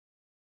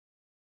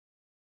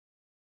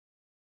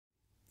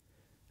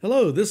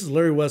Hello, this is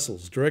Larry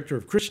Wessels, Director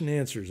of Christian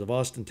Answers of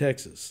Austin,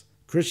 Texas,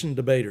 Christian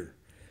debater.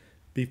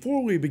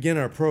 Before we begin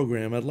our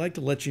program, I'd like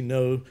to let you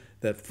know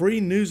that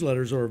free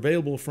newsletters are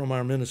available from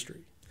our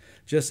ministry.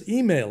 Just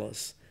email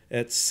us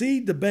at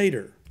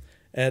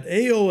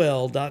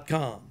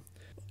cdebater@aol.com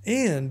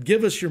and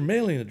give us your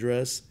mailing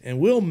address,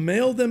 and we'll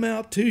mail them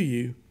out to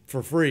you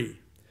for free.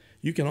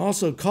 You can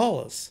also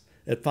call us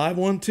at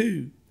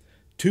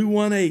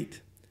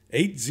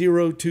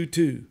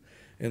 512-218-8022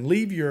 and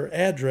leave your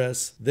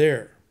address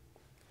there.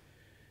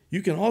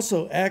 You can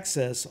also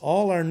access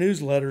all our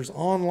newsletters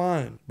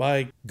online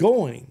by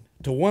going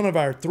to one of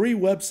our three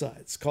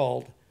websites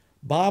called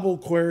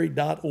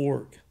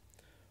BibleQuery.org.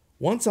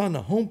 Once on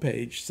the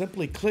homepage,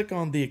 simply click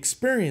on the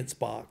Experience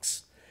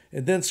box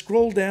and then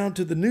scroll down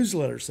to the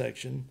newsletter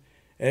section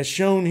as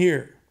shown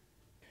here.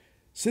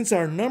 Since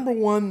our number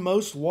one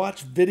most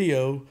watched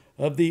video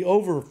of the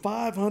over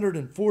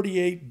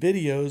 548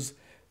 videos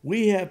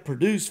we have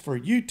produced for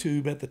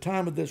YouTube at the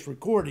time of this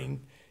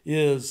recording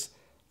is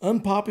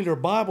Unpopular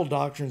Bible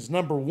Doctrines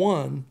number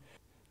 1,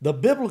 The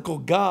Biblical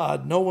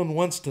God No One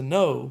Wants to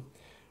Know,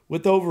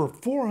 with over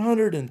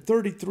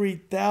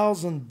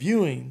 433,000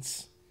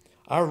 viewings.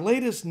 Our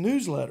latest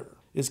newsletter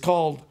is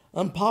called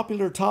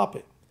Unpopular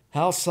Topic,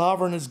 How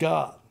Sovereign is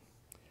God.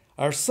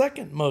 Our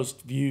second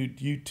most viewed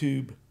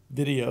YouTube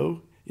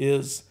video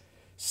is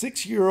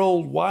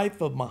 6-year-old wife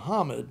of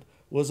Muhammad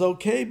was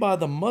okay by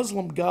the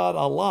Muslim God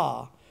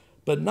Allah,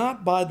 but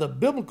not by the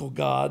biblical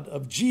God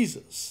of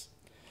Jesus,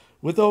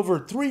 with over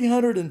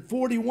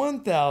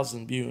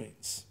 341,000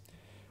 viewings.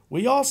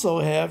 We also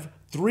have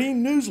 3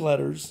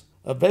 newsletters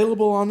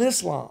available on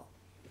Islam.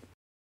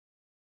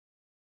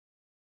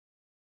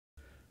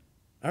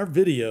 Our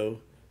video,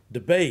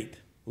 Debate,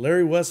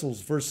 Larry Wessels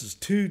versus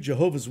 2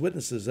 Jehovah's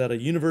Witnesses at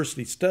a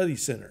University Study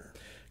Center,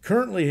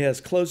 currently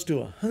has close to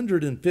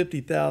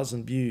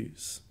 150,000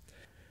 views.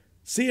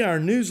 See our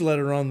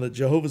newsletter on the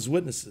Jehovah's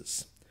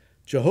Witnesses.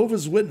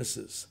 Jehovah's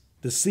Witnesses,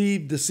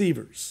 Deceive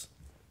Deceivers.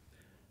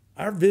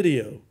 Our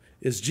video,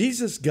 Is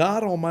Jesus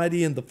God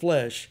Almighty in the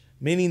flesh,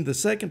 meaning the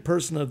second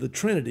person of the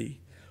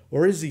Trinity,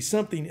 or is he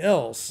something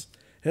else,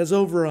 has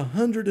over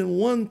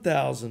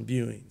 101,000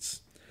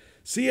 viewings.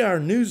 See our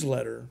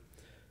newsletter,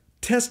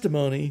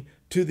 Testimony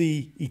to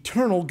the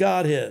Eternal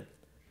Godhead,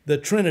 the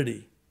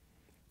Trinity.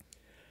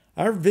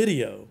 Our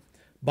video,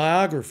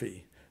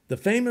 Biography, the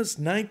famous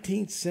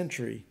 19th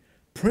century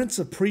Prince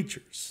of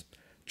Preachers,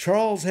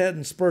 Charles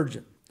Haddon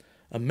Spurgeon,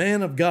 a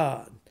man of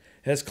God,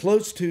 has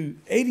close to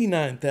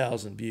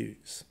 89,000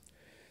 views.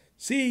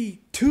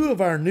 See 2 of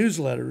our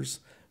newsletters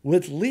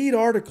with lead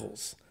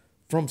articles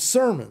from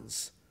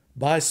sermons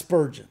by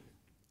Spurgeon.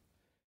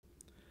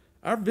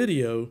 Our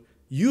video,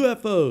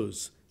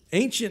 UFOs,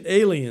 Ancient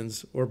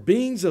Aliens or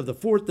Beings of the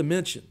Fourth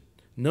Dimension,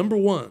 number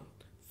 1,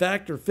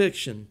 Fact or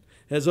Fiction,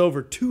 has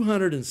over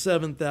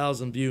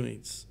 207,000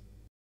 viewings.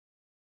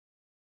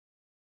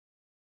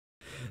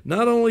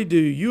 Not only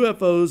do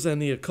UFOs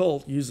and the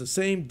occult use the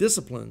same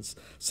disciplines,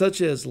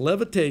 such as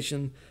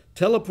levitation,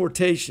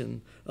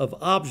 teleportation of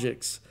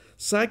objects,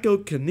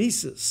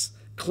 psychokinesis,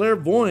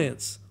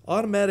 clairvoyance,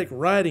 automatic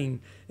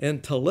writing,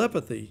 and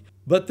telepathy,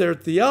 but their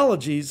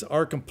theologies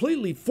are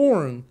completely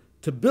foreign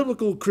to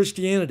biblical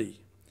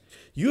Christianity.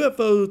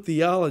 UFO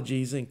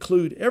theologies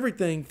include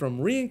everything from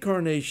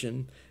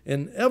reincarnation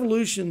and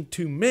evolution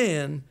to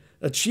man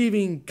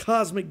achieving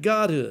cosmic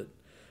godhood,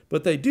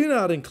 but they do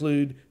not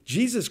include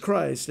Jesus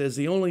Christ as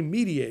the only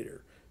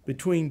mediator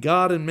between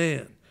God and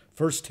man,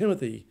 1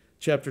 Timothy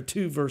chapter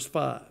 2, verse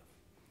 5.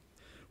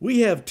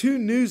 We have 2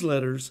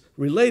 newsletters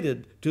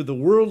related to the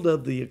world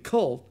of the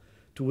occult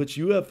to which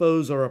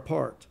UFOs are a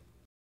part.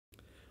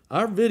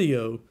 Our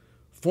video,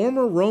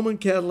 Former Roman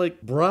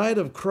Catholic Bride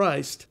of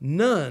Christ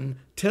Nun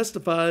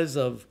Testifies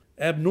of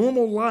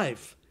Abnormal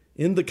Life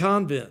in the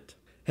Convent,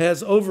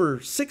 has over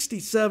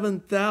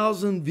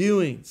 67,000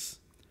 viewings.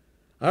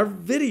 Our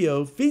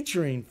video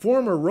featuring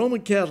former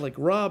Roman Catholic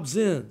Rob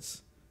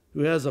Zins,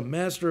 who has a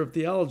Master of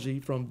Theology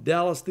from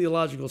Dallas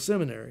Theological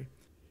Seminary,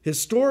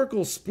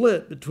 Historical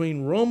Split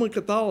Between Roman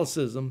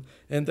Catholicism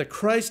and the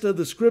Christ of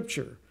the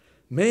Scripture,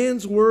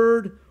 Man's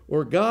Word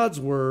or God's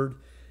Word,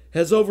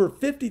 has over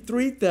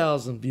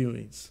 53,000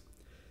 viewings.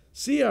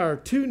 See our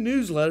 2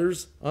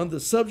 newsletters on the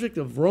subject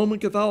of Roman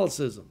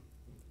Catholicism.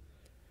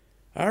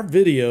 Our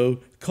video,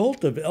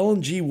 Cult of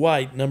Ellen G.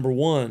 White, number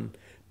 1,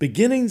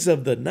 Beginnings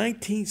of the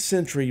 19th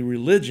Century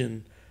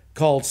Religion,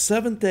 called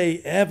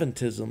Seventh-day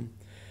Adventism,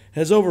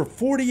 has over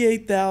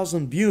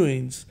 48,000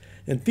 viewings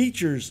and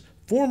features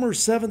former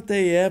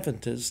Seventh-day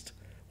Adventist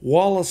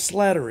Wallace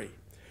Slattery,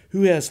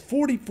 who has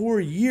 44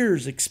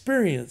 years'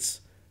 experience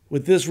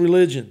with this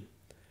religion.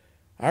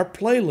 Our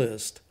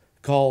playlist,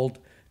 called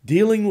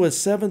Dealing with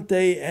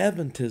Seventh-day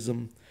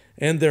Adventism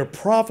and Their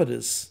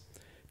Prophetess,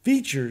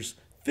 features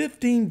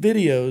 15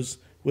 videos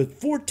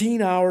with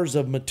 14 hours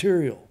of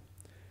material.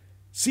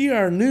 See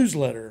our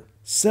newsletter,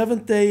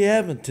 Seventh-day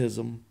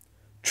Adventism,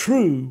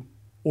 True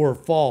or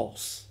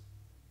False.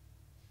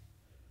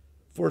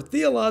 For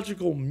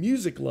theological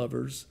music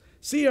lovers,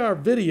 see our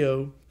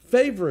video,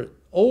 favorite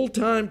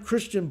old-time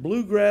Christian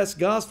bluegrass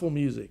gospel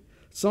music,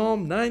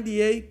 Psalm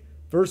 98,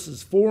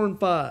 verses 4 and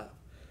 5,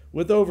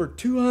 with over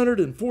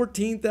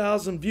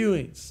 214,000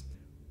 viewings.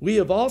 We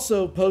have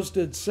also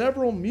posted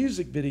several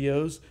music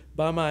videos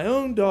by my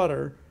own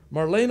daughter,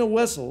 Marlena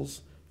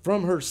Wessels,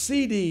 from her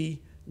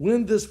CD,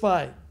 Win This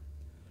Fight,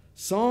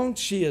 songs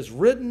she has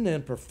written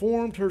and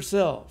performed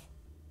herself.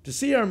 To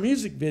see our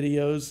music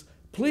videos,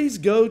 please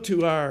go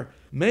to our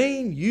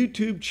main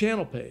YouTube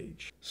channel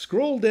page.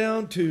 Scroll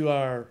down to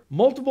our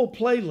multiple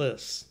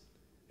playlists.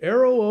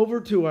 Arrow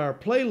over to our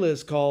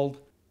playlist called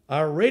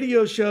Our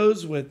Radio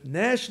Shows with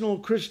National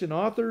Christian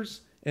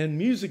Authors and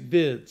Music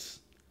Vids.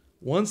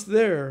 Once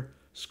there,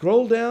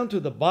 scroll down to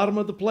the bottom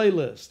of the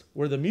playlist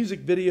where the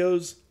music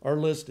videos are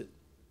listed.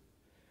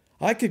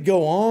 I could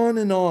go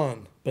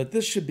on, but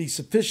this should be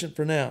sufficient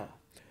for now.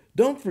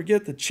 Don't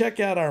forget to check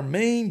out our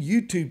main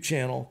YouTube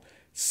channel,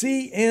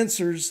 See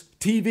Answers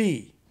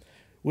TV,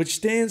 which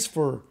stands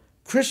for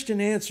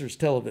Christian Answers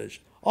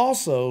Television.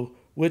 Also,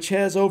 which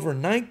has over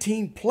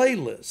 19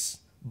 playlists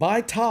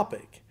by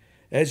topic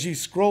as you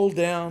scroll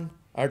down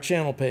our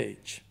channel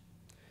page.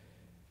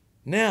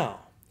 Now,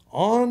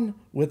 on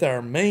with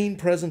our main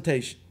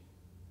presentation.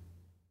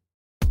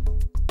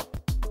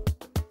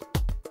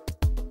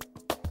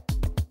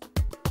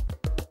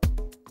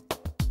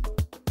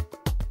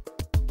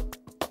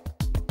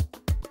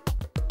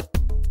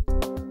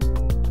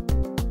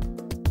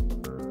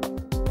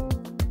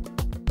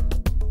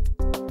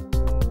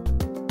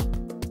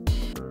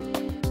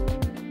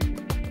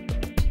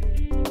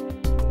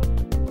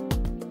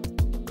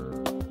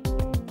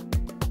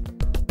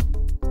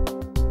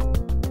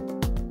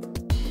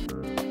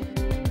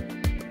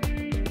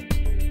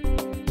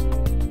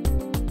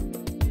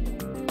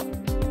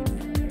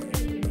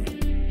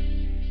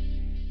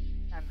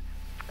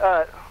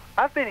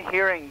 I've been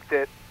hearing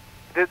that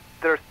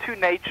there's two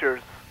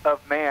natures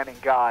of man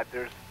and God.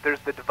 There's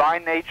the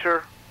divine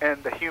nature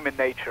and the human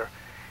nature.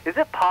 Is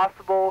it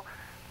possible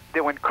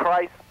that when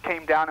Christ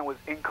came down and was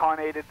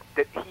incarnated,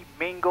 that he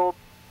mingled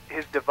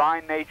his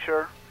divine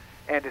nature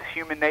and his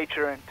human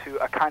nature into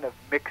a kind of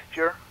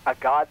mixture, a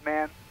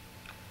God-man?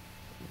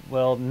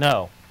 Well,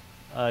 no.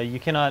 You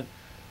cannot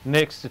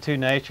mix the two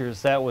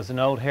natures. That was an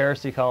old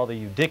heresy called the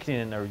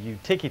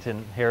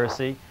Eutychian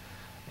heresy.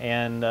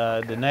 And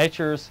the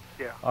natures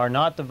are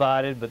not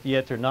divided, but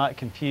yet they're not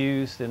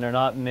confused and they're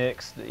not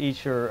mixed.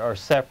 Each are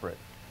separate.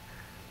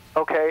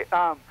 Okay.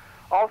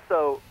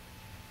 Also,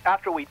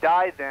 after we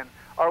die then,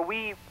 are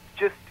we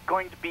just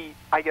going to be,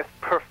 I guess,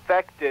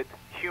 perfected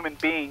human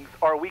beings,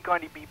 or are we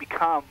going to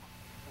become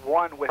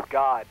one with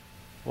God?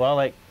 Well,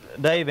 like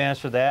Dave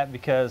answered that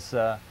because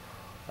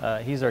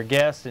he's our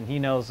guest and he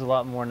knows a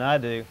lot more than I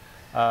do.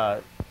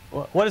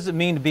 What does it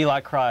mean to be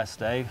like Christ,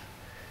 Dave?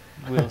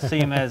 We'll see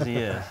him as he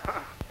is.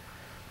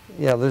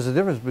 Yeah, there's a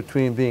difference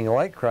between being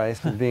like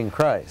Christ and being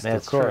Christ,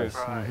 That's of course.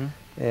 true. Right.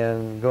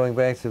 And going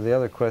back to the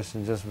other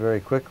question just very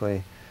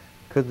quickly,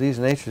 could these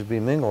natures be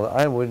mingled?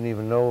 I wouldn't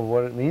even know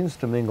what it means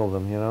to mingle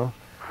them, you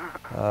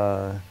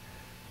know.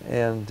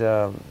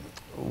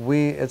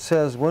 It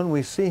says, when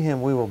we see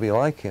him, we will be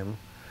like him,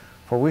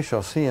 for we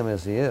shall see him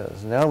as he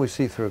is. Now we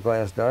see through a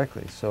glass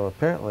darkly. So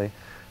apparently,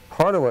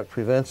 part of what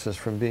prevents us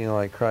from being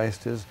like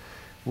Christ is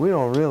we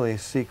don't really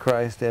see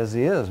Christ as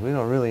he is. We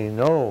don't really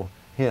know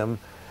him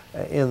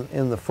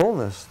in the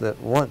fullness that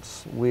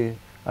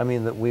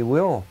that we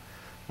will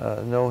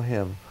know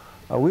him.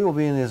 We will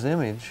be in his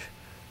image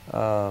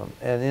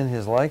and in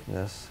his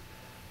likeness,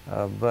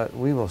 but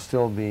we will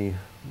still be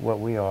what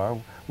we are.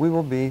 We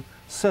will be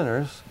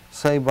sinners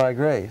saved by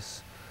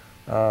grace.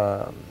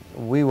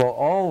 We will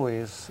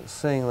always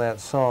sing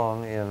that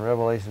song in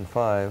Revelation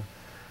 5,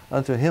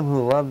 unto him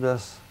who loved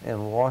us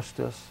and washed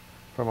us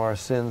from our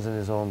sins in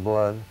his own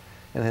blood,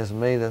 and has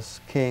made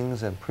us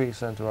kings and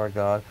priests unto our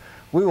God.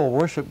 We will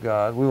worship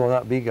God. We will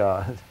not be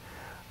God.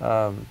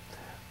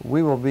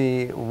 We will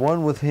be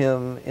one with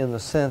him in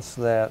the sense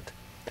that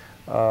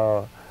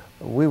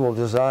we will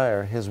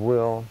desire his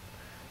will.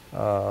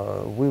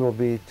 We will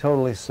be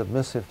totally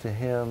submissive to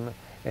him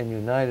and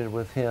united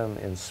with him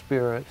in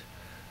spirit,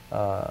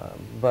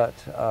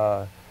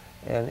 and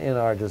in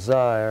our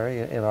desire,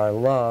 in our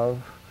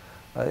love.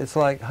 It's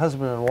like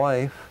husband and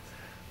wife.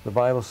 The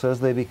Bible says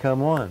they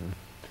become one.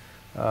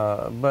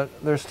 But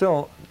there's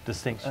still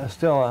distinction.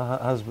 Still a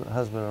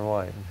husband and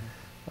wife.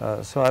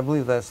 So I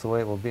believe that's the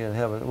way it will be in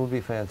heaven. It will be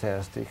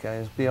fantastic.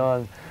 It's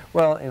beyond,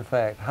 well, in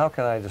fact, how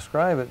can I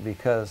describe it?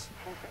 Because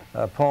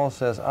Paul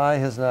says, eye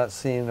has not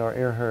seen nor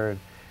ear heard,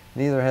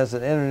 neither has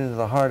it entered into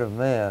the heart of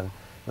man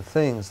the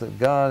things that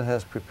God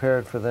has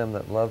prepared for them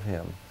that love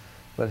him.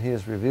 But he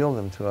has revealed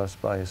them to us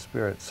by his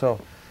Spirit. So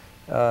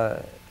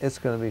it's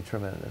going to be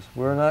tremendous.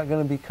 We're not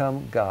going to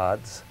become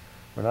gods.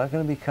 We're not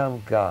going to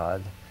become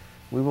God.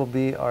 We will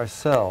be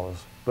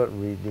ourselves, but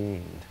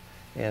redeemed,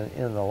 and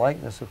in the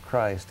likeness of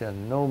Christ,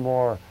 and no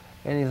more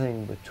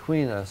anything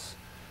between us,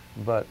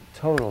 but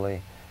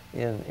totally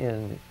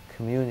in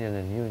communion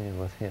and union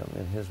with him,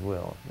 in his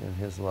will, in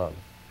his love.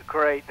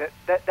 Great.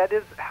 That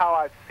is how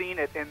I've seen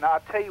it, and I'll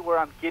tell you where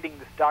I'm getting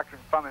this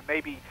doctrine from, and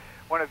maybe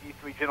one of you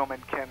three gentlemen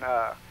can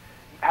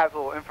has a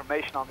little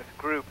information on this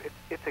group.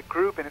 It's a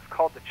group, and it's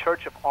called the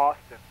Church of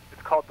Austin.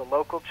 It's called the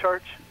Local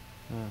Church,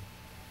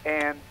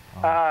 and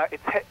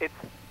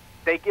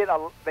they get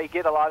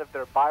a lot of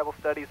their Bible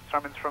studies,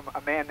 sermons from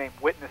a man named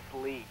Witness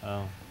Lee.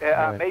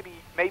 Right.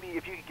 Maybe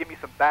if you could give me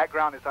some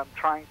background as I'm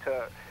trying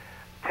to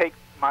take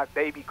my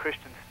baby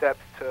Christian steps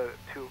to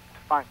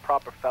find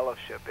proper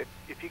fellowship.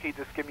 If you could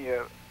just give me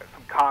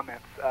some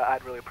comments,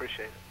 I'd really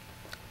appreciate it.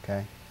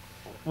 Okay.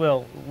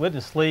 Well,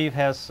 Witness Lee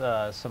has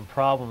some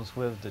problems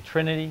with the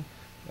Trinity,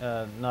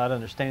 not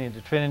understanding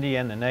the Trinity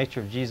and the nature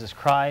of Jesus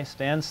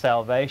Christ and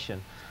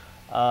salvation.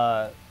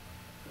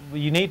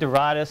 You need to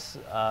write us.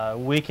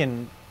 We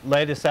can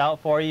lay this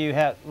out for you.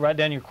 Write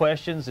down your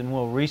questions, and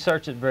we'll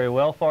research it very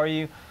well for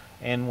you,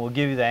 and we'll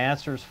give you the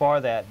answers for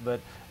that. But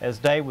as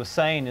Dave was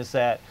saying, is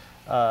that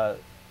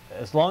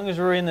as long as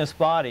we're in this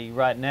body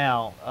right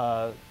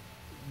now,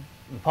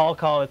 Paul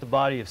called it the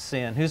body of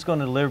sin. Who's going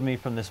to deliver me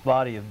from this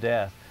body of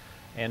death?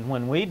 And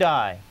when we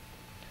die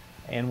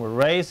and we're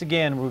raised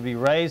again, we'll be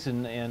raised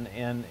in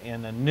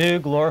a new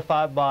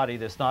glorified body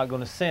that's not going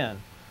to sin.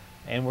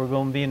 And we're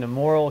going to be in the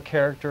moral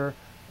character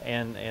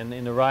and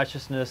in the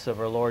righteousness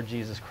of our Lord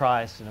Jesus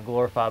Christ in a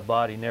glorified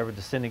body, never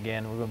to sin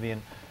again. We're going to be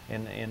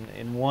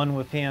in one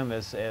with Him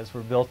as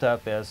we're built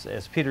up, as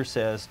Peter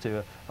says,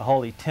 to a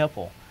holy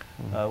temple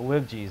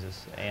with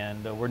Jesus.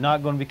 And we're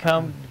not going to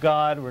become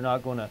God. We're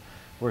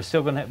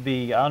still going to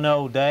be, I'll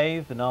know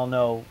Dave, and I'll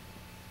know,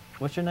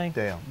 what's your name?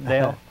 Dale.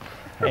 Dale.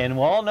 And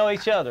we'll all know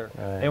each other.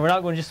 Right. And we're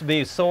not going to just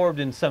be absorbed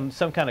in some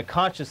kind of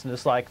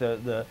consciousness like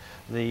the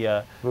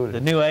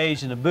New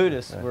Age and the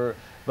Buddhists. Right.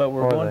 But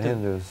we're Or going the to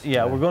Hindus.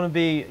 yeah, we're going to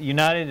be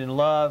united in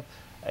love,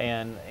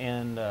 and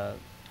we're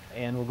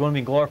going to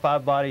be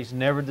glorified bodies,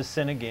 never to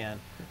sin again.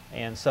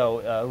 And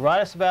so write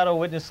us about our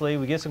Witness Lee.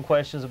 We get some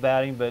questions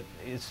about him, but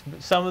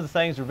some of the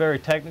things are very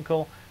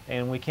technical,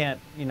 and we can't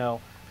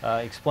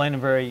explain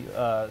them very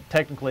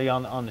technically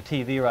on the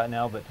TV right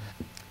now. But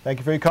Thank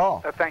you for your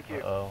call. Thank you.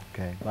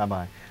 Okay,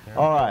 bye-bye.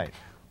 All right,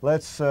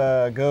 let's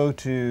go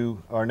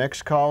to our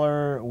next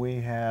caller.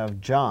 We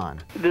have John.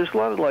 There's a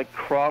lot of like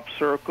crop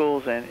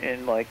circles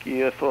and like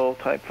UFO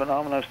type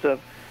phenomena stuff.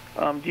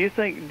 Do you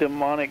think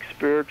demonic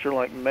spirits are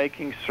like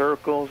making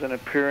circles and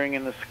appearing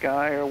in the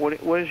sky, or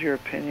what is your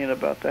opinion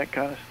about that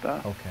kind of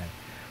stuff? Okay.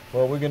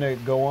 Well, we're going to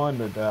go on,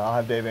 but I'll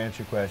have Dave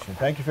answer your question.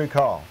 Thank you for your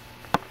call.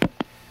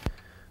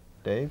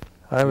 Dave?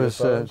 I was,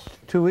 UFOs?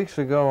 2 weeks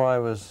ago, I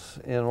was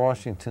in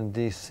Washington,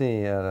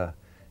 D.C. at a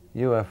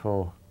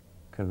UFO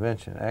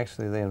convention.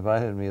 Actually, they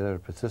invited me there to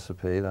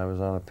participate. I was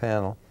on a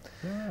panel.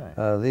 All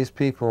right. These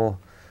people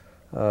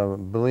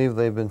believe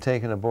they've been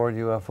taken aboard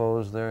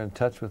UFOs. They're in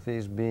touch with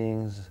these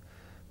beings.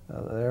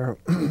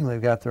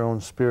 They've got their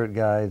own spirit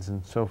guides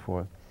and so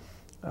forth.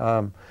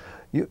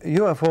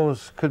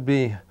 UFOs could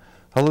be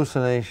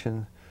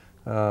hallucination,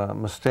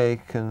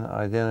 mistaken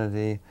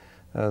identity.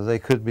 They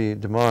could be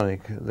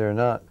demonic. They're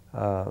not.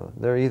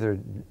 They're either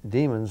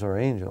demons or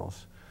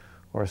angels,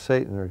 or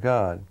Satan or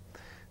God.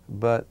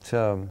 But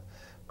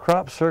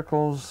crop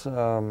circles,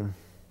 I've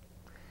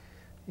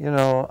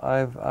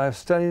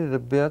studied it a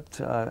bit.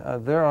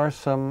 There are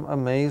some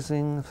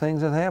amazing things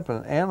that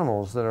happen.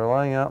 Animals that are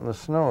lying out in the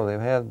snow, they've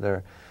had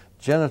their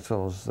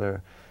genitals,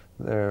 their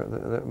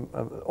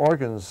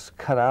organs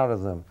cut out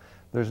of them.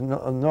 There's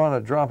not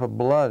a drop of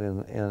blood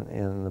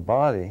in the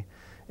body,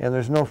 and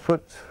there's no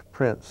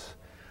footprints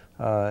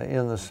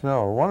in the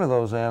snow. One of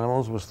those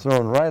animals was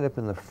thrown right up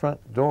in the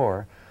front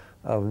door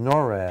of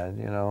NORAD,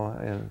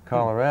 in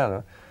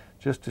Colorado,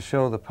 just to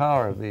show the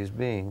power of these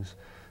beings.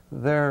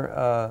 It's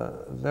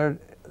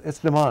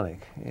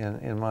demonic,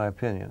 in my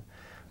opinion.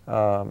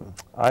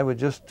 I would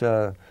just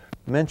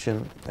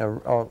mention,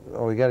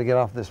 we got to get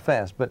off this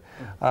fast, but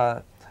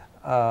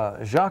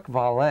Jacques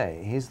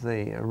Vallée, he's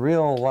the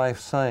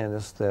real-life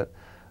scientist that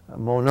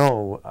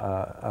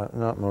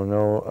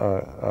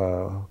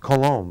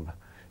Colomb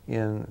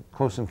in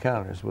Close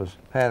Encounters was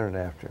patterned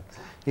after.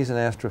 He's an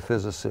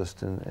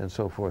astrophysicist and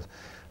so forth.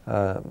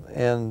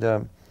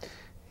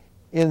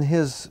 In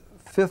his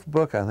 5th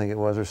book, I think it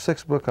was, or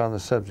 6th book on the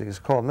subject, it's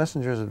called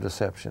Messengers of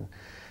Deception.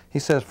 He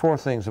says 4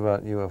 things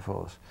about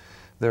UFOs.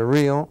 They're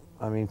real.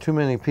 I mean, too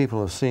many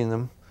people have seen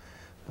them.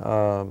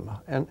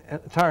 And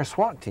entire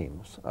SWAT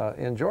teams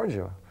in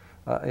Georgia,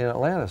 in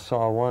Atlanta,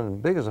 saw one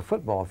big as a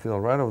football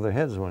field right over their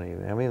heads one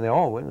evening. I mean, they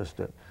all witnessed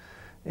it.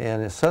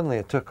 And suddenly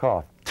it took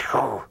off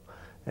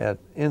at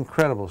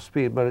incredible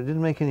speed, but it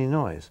didn't make any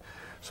noise.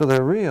 So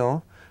they're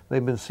real.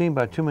 They've been seen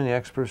by too many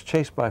experts,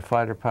 chased by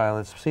fighter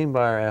pilots, seen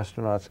by our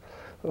astronauts,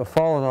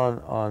 fallen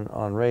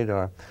on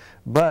radar,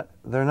 but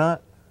they're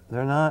not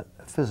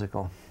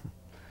physical.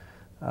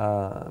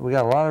 We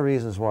got a lot of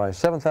reasons why.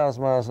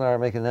 7,000 miles an hour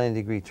make a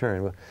 90-degree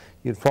turn. Well,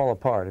 you'd fall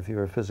apart if you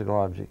were a physical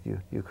object.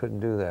 You couldn't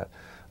do that.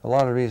 A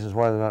lot of reasons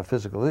why they're not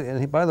physical.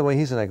 And by the way,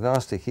 he's an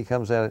agnostic. He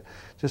comes at it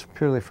just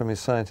purely from his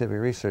scientific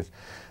research.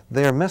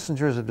 They are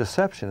messengers of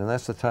deception, and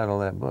that's the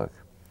title of that book.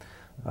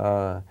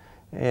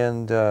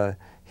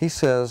 He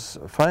says,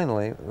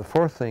 finally, the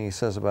 4th thing he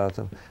says about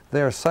them,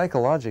 they are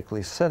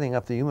psychologically setting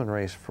up the human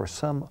race for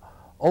some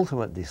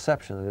ultimate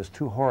deception that is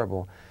too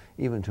horrible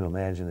even to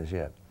imagine as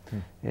yet.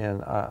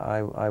 And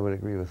I would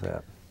agree with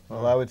that.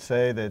 Well, I would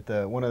say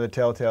that one of the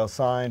telltale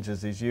signs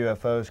is these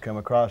UFOs come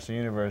across the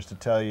universe to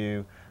tell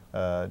you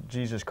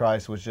Jesus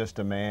Christ was just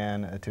a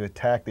man to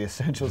attack the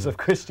essentials of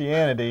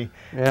Christianity.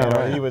 Yeah,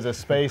 right. He was a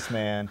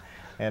spaceman,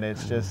 and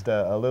it's just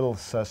a little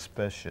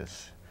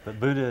suspicious. But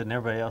Buddha and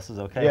everybody else is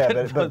okay. Yeah,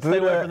 but stay away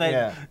Buddha, from that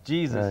yeah.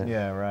 Jesus. Right.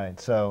 Yeah, right.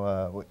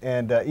 So,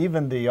 and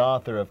even the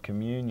author of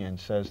Communion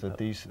says that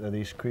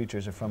these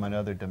creatures are from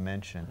another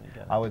dimension.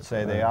 I would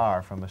say they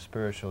are from a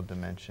spiritual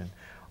dimension.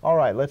 All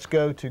right, let's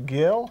go to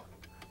Gil.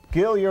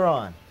 Gil, you're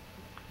on.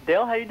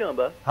 Dale, how you doing,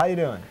 bud? How you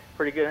doing?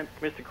 Pretty good.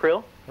 Mr.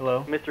 Krill?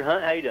 Hello. Mr.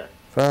 Hunt, how you doing?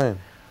 Fine.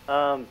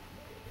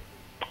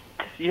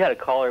 You had a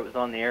caller that was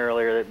on the air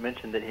earlier that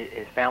mentioned that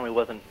his family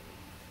wasn't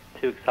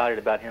too excited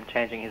about him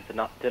changing his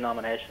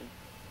denomination.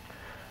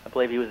 I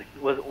believe he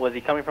was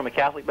he coming from a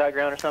Catholic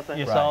background or something?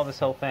 You saw this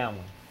whole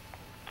family.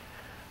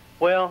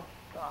 Well,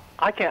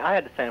 I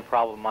had the same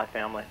problem with my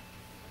family.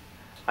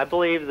 I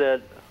believe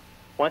that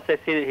once they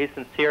see that he's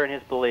sincere in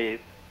his belief,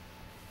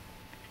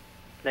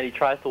 that he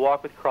tries to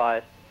walk with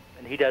Christ,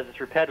 and he does this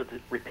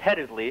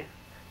repetitively,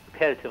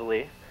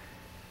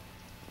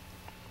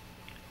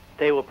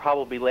 they will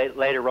probably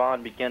later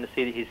on begin to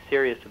see that he's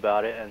serious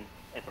about it and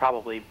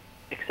probably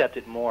accept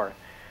it more.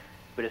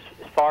 But as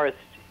far as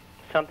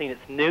something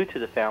that's new to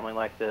the family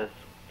like this,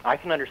 I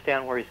can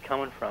understand where he's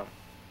coming from.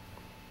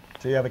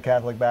 So you have a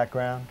Catholic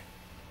background?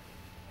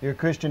 You're a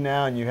Christian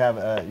now, and you have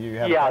a Catholic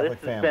family. Yeah, this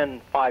has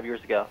been 5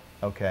 years ago.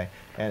 Okay,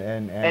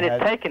 and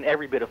it's taken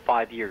every bit of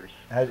 5 years.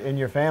 And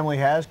your family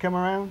has come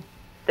around?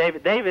 They've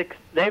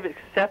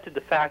accepted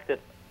the fact that,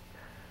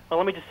 well,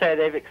 let me just say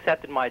they've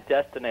accepted my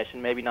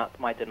destination, maybe not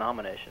my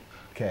denomination.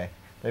 Okay,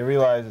 they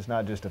realize it's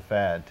not just a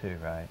fad, too,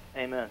 right?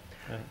 Amen.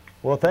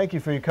 Well, thank you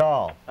for your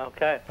call.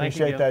 Okay.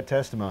 Appreciate that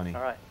testimony.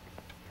 All right.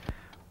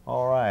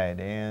 All right,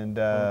 and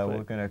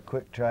we're going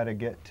to try to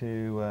get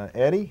to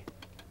Eddie.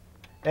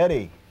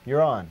 Eddie,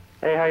 you're on.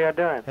 Hey, how y'all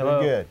doing?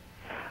 Hello. Good.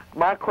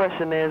 My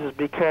question is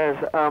because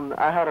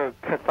I had a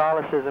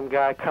Catholicism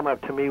guy come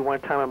up to me one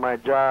time at my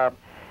job,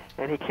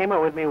 and he came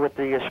up with me with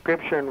the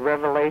scripture in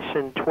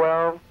Revelation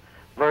 12,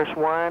 verse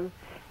 1,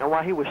 and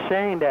while he was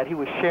saying that, he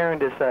was sharing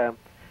this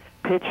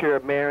picture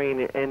of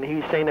Mary, and he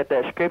was saying that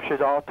scripture is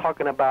all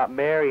talking about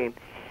Mary,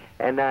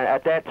 and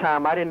at that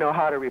time I didn't know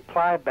how to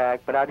reply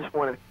back, but I just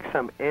wanted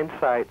some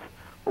insights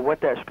of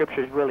what that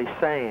scripture is really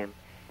saying.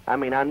 I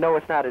mean, I know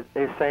it's not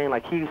it's saying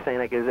like he was saying,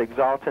 like it's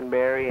exalting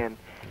Mary and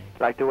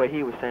like the way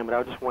he was saying, but I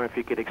was just wondering if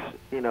you could,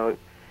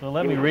 Well,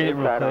 let me read it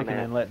real quick and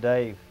then let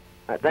Dave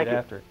get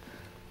after it.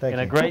 And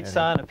a great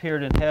sign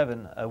appeared in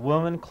heaven, a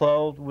woman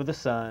clothed with the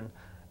sun,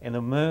 and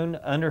the moon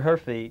under her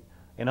feet,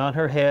 and on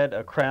her head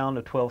a crown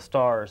of 12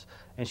 stars.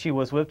 And she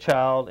was with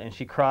child, and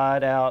she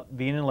cried out,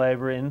 being in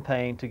labor and in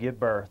pain, to give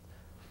birth.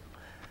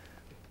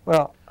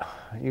 Well,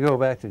 you go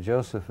back to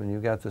Joseph, and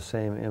you've got the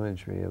same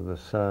imagery of the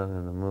sun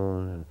and the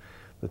moon and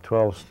the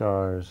 12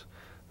 stars,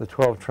 the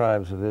 12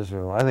 tribes of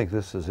Israel. I think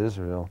this is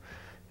Israel.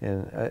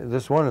 And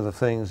this is one of the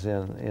things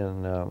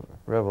in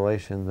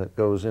Revelation that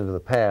goes into the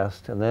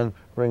past and then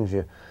brings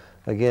you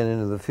again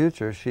into the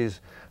future.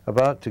 She's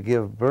about to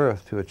give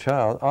birth to a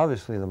child,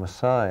 obviously the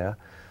Messiah.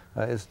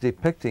 It's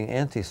depicting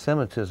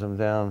anti-Semitism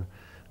down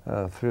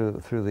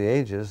through the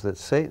ages, that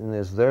Satan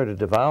is there to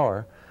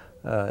devour.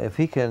 If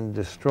he can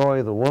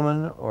destroy the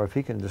woman, or if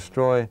he can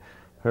destroy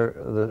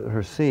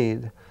her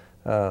seed,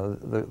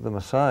 the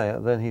Messiah,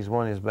 then he's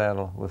won his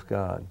battle with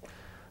God.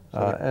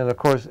 And of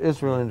course,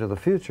 Israel into the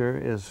future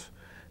is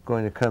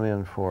going to come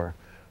in for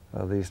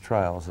these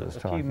trials that it's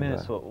talking about. A few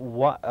minutes.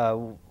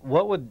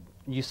 What would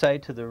you say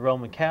to the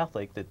Roman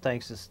Catholic that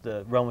thinks it's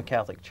the Roman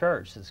Catholic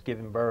Church that's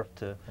giving birth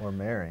to... Or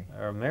Mary.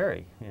 Or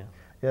Mary, yeah.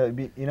 Yeah,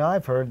 you know,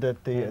 I've heard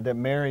that that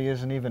Mary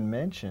isn't even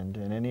mentioned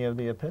in any of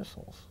the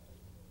epistles.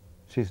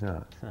 She's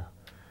not.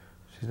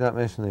 She's not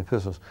mentioned in the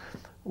epistles.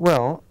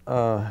 Well,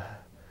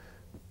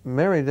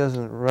 Mary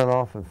doesn't run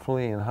off and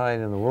flee and hide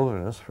in the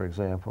wilderness, for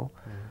example.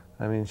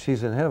 I mean,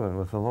 she's in heaven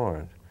with the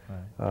Lord.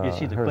 Right. Is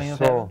she the queen of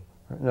heaven?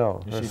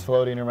 No. She's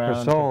floating around.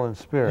 Her soul and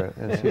spirit.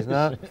 And she's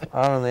not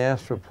out on the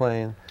astral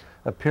plane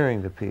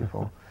appearing to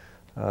people.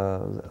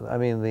 I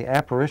mean, the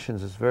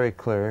apparitions is very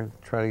clear.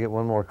 Try to get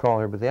one more call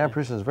here, but the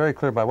apparition is very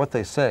clear by what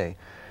they say.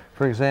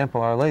 For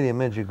example, Our Lady of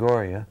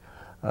Medjugorje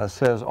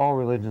says all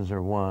religions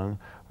are one.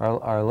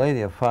 Our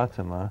Lady of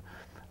Fatima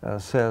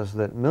says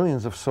that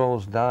millions of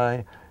souls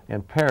die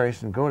and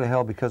perish and go to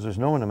hell because there's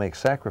no one to make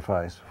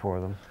sacrifice for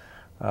them.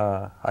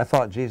 I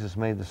thought Jesus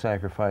made the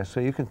sacrifice. So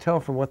you can tell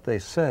from what they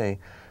say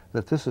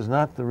that this is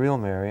not the real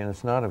Mary, and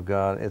it's not of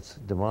God, it's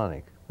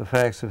demonic. The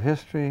facts of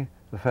history,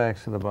 the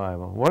facts of the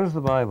Bible. What does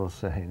the Bible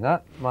say?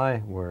 Not my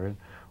word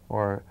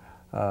or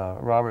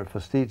Robert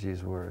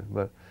Fastigi's word,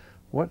 but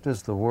what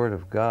does the Word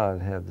of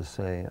God have to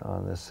say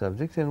on this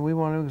subject? And we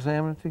want to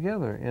examine it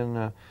together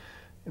in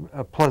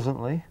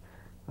pleasantly,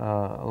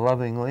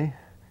 lovingly,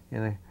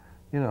 in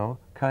a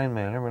kind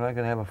manner. We're not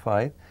going to have a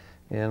fight,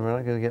 and we're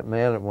not going to get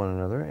mad at one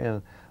another.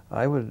 And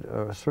I would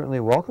certainly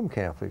welcome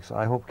Catholics.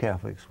 I hope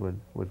Catholics would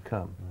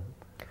come.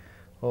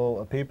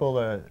 Well, people,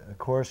 of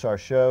course, our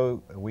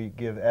show, we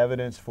give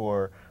evidence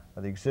for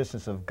the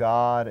existence of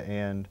God,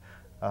 and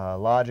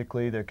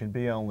logically there can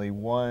be only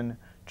one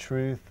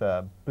truth.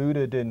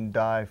 Buddha didn't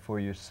die for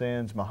your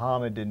sins.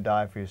 Muhammad didn't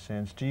die for your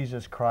sins.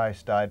 Jesus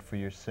Christ died for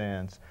your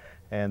sins.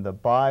 And the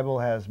Bible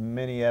has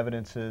many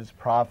evidences,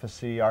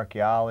 prophecy,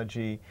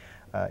 archaeology,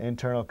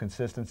 internal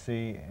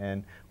consistency,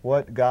 and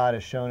what God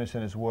has shown us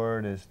in His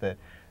Word is that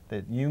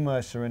you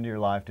must surrender your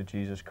life to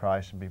Jesus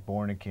Christ and be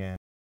born again.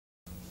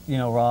 You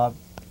know, Rob,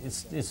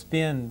 it's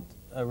been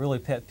a really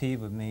pet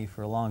peeve with me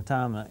for a long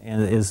time,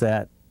 and is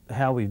that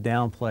how we've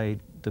downplayed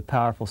the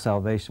powerful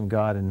salvation of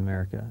God in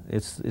America.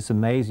 It's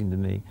amazing to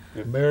me.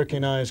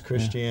 Americanized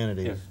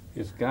Christianity.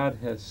 If God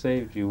has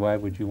saved you, why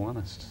would you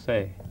want to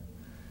stay?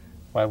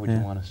 Why would you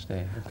want to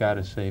stay? If God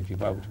has saved you,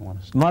 why would you want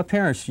to stay? My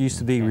parents used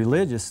to be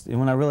religious, and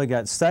when I really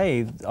got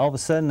saved, all of a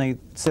sudden they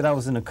said I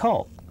was in a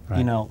cult,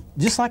 you know,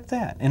 just like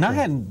that. And I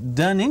hadn't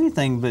done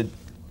anything but,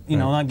 you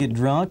know, not get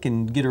drunk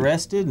and get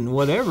arrested and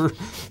whatever.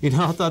 You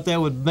know, I thought that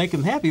would make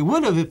them happy.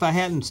 Would have if I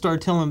hadn't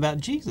started telling them about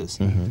Jesus.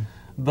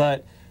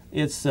 But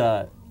it's,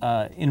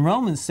 in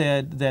Romans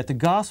said that the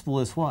gospel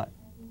is what?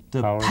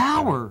 The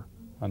power.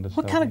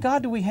 What kind of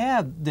God do we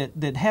have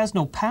that has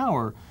no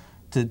power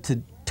to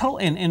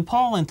and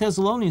Paul in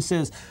Thessalonians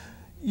says,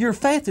 your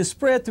faith is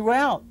spread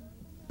throughout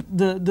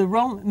the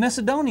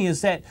Macedonia,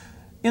 is that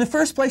in the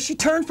first place you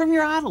turned from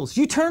your idols,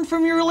 you turned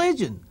from your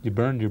religion. You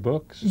burned your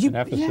books in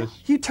Ephesus. Yeah,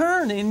 you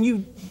turned and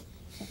you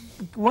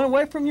went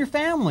away from your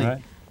family.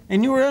 Right.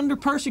 And you were under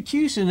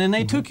persecution, and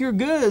they took your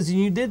goods, and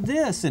you did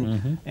this,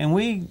 and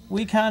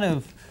we kind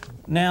of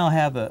now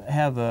have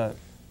a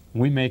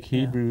we make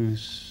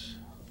Hebrews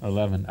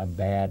 11 a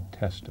bad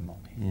testimony.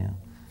 Yeah,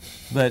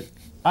 but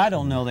I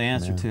don't know the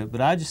answer to it. But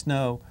I just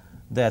know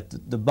that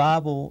the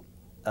Bible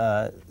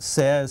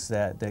says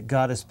that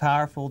God is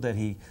powerful, that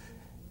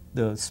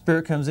the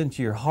Spirit comes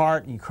into your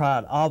heart, and you cry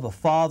out, Abba,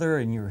 Father,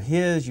 and you're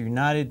His, you're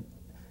united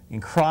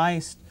in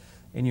Christ.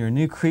 And you're a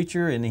new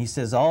creature, and He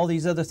says all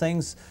these other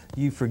things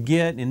you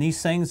forget, and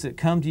these things that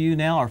come to you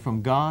now are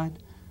from God.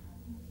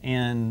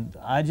 And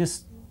I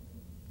just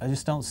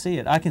don't see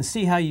it. I can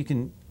see how you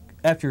can,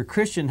 after a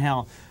Christian,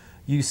 how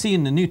you see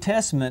in the New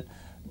Testament,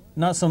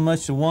 not so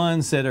much the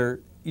ones that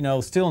are, you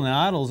know, still in the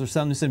idols or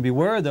something, that said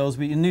beware of those,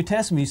 but in the New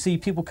Testament you see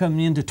people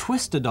coming in to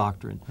twist the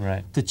doctrine,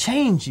 to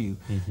change you.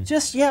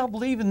 Just,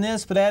 believe in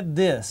this, but add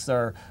this,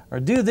 or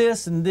do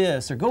this and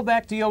this, or go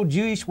back to the old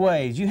Jewish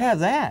ways. You have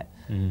that.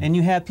 And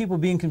you have people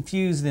being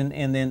confused,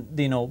 and then,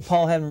 you know,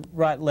 Paul hadn't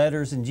write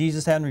letters, and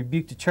Jesus hadn't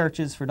rebuked the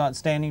churches for not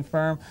standing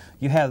firm.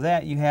 You have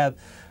that. You have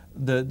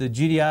the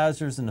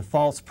Judaizers and the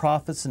false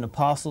prophets and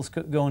apostles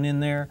going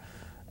in there.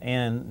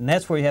 And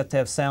that's where you have to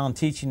have sound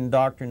teaching and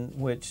doctrine,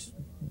 which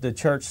the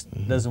church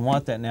doesn't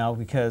want that now,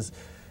 because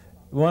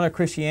we want a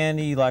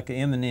Christianity like an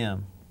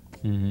M&M.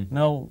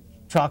 No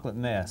chocolate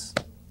mess,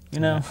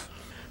 you know?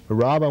 But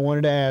Rob, I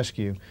wanted to ask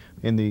you,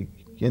 in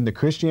the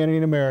Christianity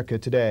in America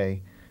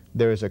today,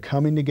 there is a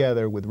coming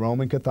together with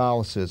Roman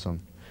Catholicism.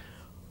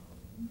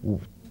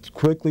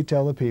 Quickly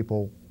tell the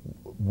people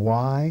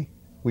why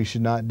we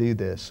should not do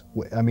this.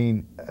 I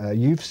mean,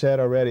 you've said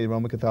already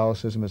Roman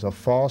Catholicism is a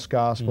false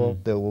gospel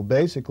that will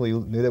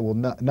that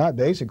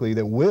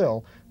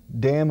will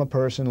damn a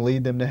person,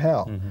 lead them to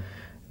hell.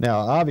 Now,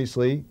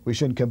 obviously, we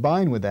shouldn't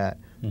combine with that,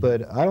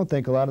 but I don't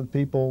think a lot of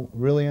people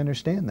really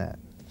understand that.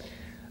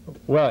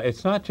 Well,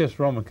 it's not just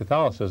Roman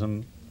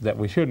Catholicism that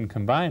we shouldn't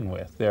combine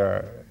with. There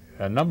are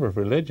a number of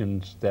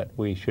religions that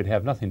we should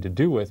have nothing to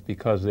do with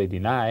because they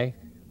deny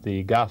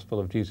the gospel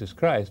of Jesus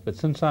Christ. But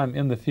since I'm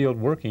in the field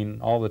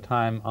working all the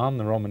time on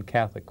the Roman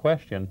Catholic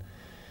question,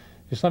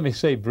 just let me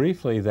say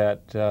briefly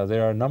that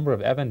there are a number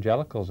of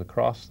evangelicals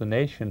across the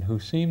nation who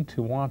seem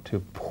to want to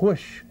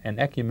push an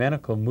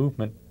ecumenical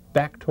movement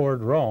back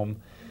toward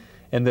Rome,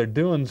 and they're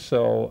doing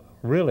so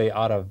really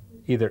out of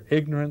either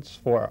ignorance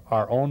for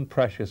our own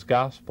precious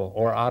gospel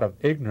or out of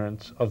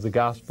ignorance of the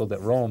gospel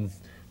that Rome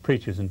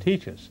preaches and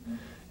teaches.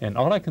 And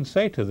all I can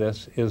say to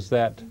this is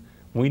that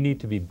we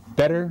need to be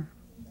better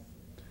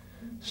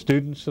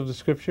students of the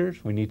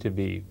Scriptures. We need to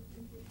be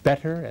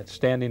better at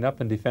standing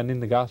up and defending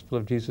the gospel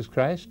of Jesus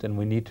Christ, and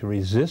we need to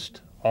resist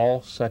all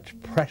such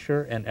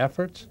pressure and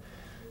efforts.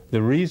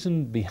 The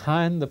reason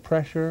behind the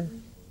pressure,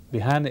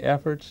 behind the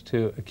efforts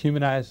to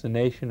ecumenize the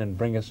nation and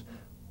bring us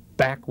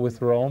back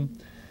with Rome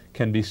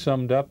can be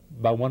summed up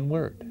by one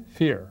word: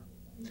 fear.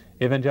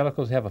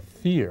 Evangelicals have a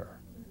fear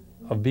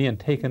of being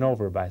taken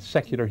over by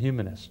secular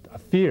humanists, a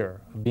fear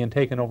of being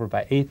taken over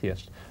by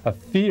atheists, a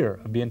fear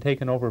of being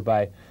taken over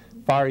by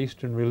Far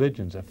Eastern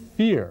religions, a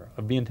fear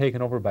of being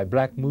taken over by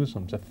black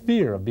Muslims, a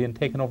fear of being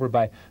taken over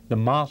by the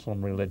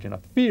Muslim religion, a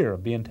fear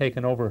of being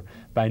taken over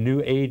by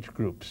New Age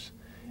groups.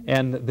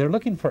 And they're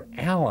looking for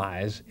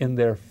allies in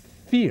their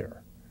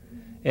fear.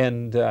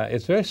 And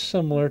it's very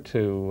similar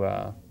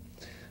to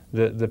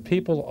the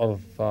people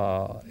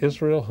of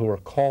Israel who were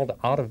called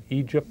out of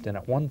Egypt, and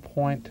at one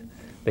point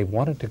they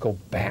wanted to go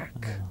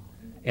back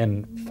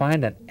and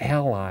find an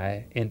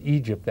ally in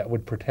Egypt that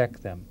would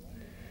protect them.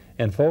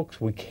 And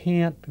folks, we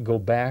can't go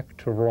back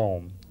to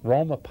Rome.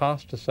 Rome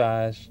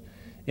apostatized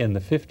in the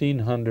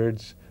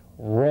 1500s.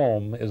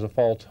 Rome is a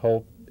false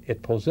hope.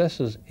 It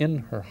possesses in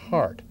her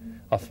heart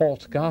a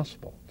false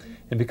gospel.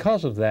 And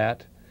because of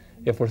that,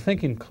 if we're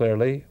thinking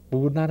clearly, we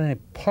would not any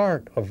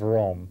part of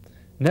Rome,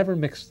 never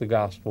mix the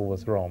gospel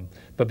with Rome.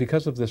 But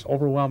because of this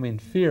overwhelming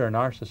fear in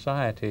our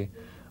society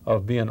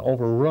of being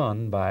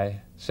overrun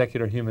by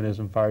secular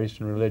humanism, Far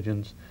Eastern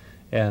religions,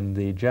 and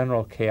the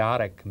general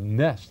chaotic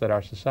mess that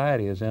our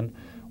society is in,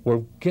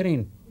 we're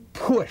getting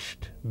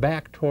pushed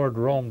back toward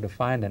Rome to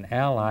find an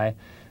ally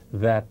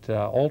that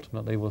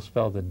ultimately will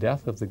spell the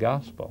death of the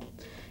gospel.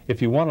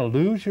 If you want to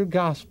lose your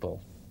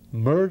gospel,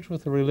 merge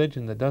with a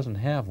religion that doesn't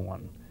have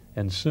one,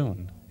 and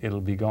soon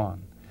it'll be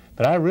gone.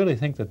 But I really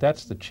think that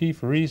that's the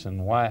chief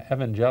reason why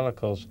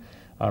evangelicals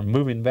are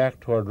moving back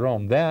toward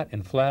Rome, that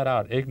and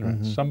flat-out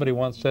ignorance. Mm-hmm. Somebody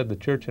once said the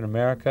church in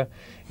America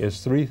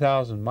is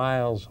 3,000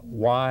 miles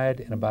wide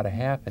and about a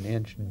half an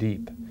inch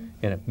deep.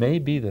 And it may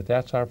be that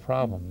that's our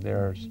problem.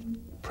 There's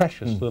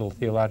precious little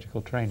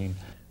theological training.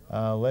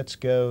 Let's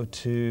go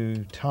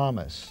to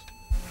Thomas.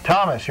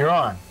 Thomas, you're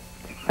on.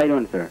 How you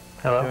doing, sir?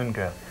 Hello. Doing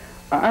good.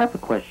 I have a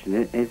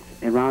question. It's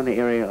around the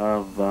area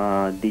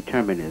of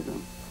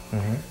determinism.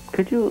 Mm-hmm.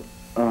 Could you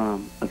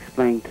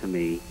explain to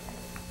me,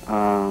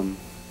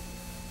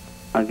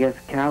 I guess,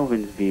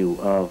 Calvin's view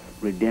of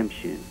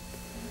redemption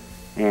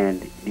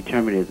and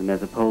determinism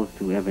as opposed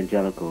to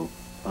evangelical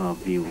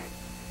view?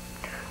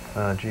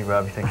 Gee,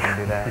 Rob, you think you can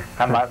do that?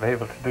 I might be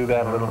able to do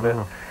that a little bit.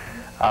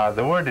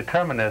 The word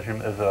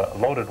determinism is a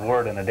loaded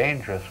word and a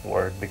dangerous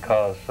word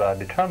because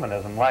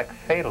determinism, like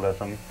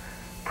fatalism,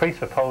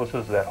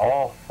 presupposes that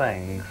all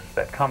things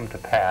that come to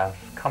pass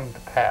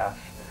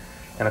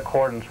in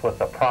accordance with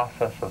the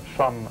process of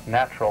some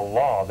natural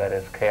law that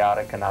is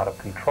chaotic and out of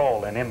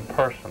control and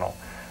impersonal.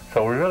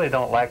 So we really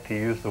don't like to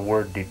use the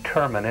word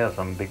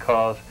determinism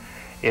because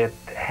it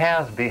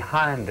has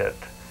behind it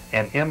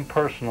an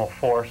impersonal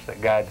force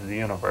that guides the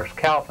universe.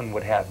 Calvin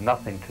would have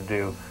nothing to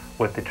do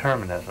with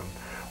determinism.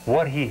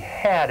 What he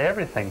had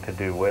everything to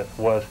do with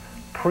was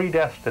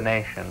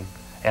predestination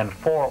and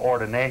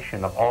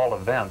foreordination of all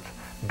events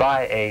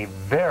by a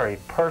very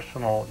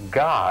personal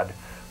God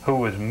who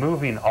was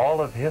moving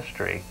all of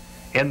history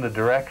in the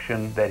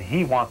direction that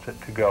he wants it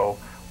to go,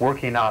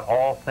 working out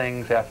all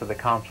things after the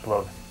counsel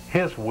of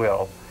his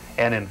will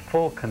and in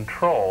full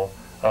control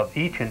of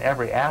each and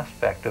every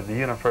aspect of the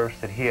universe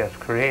that he has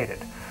created.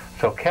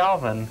 So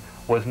Calvin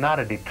was not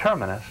a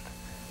determinist.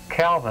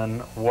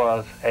 Calvin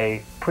was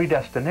a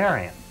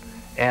predestinarian.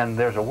 And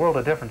there's a world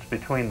of difference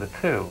between the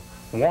two.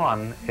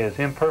 One is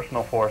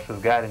impersonal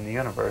forces guiding the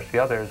universe. The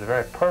other is a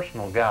very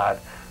personal God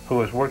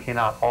who is working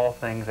out all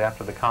things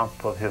after the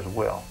counsel of his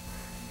will.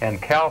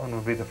 And Calvin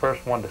would be the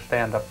first one to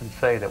stand up and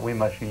say that we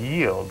must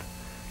yield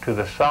to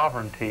the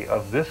sovereignty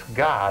of this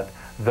God,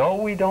 though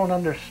we don't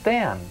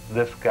understand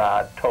this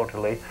God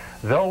totally,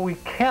 though we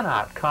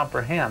cannot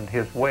comprehend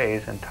his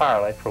ways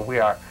entirely, for we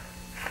are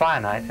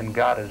finite and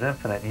God is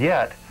infinite,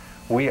 yet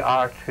we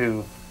are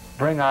to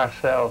bring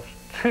ourselves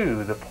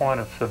to the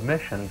point of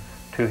submission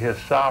to his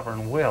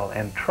sovereign will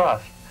and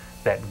trust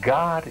that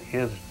God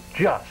is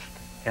just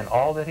in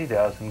all that he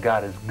does and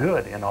God is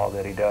good in all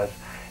that he does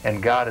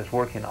and God is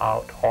working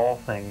out all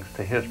things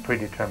to his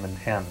predetermined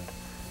end.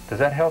 Does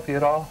that help you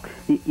at all?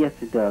 Yes,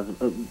 it does.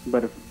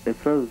 But if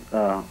first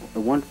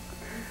wants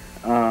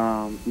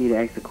me to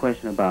ask a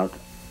question about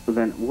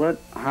then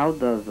how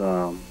does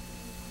the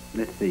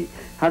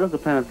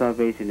plan of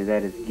salvation is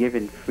that it's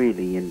given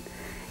freely and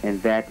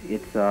that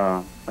it's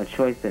a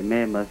choice that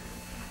man must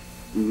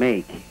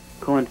make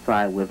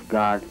coincide with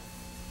God's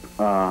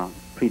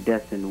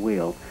predestined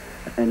will.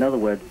 In other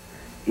words,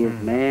 is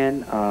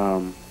man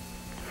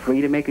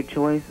free to make a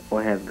choice,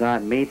 or has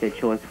God made that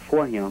choice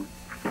for him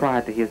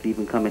prior to his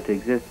even coming to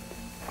existence?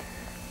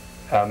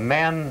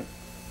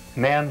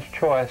 Man's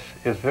choice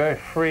is very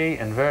free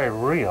and very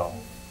real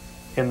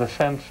in the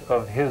sense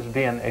of his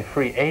being a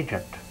free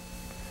agent.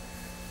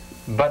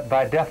 But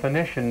by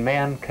definition,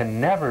 man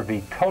can never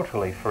be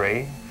totally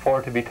free.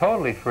 For to be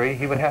totally free,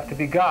 he would have to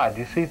be God.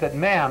 You see that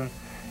man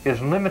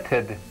is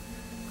limited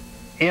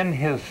in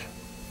his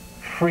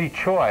free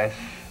choice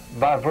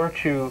by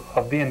virtue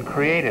of being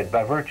created,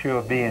 by virtue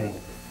of being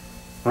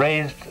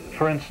raised,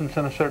 for instance,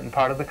 in a certain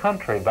part of the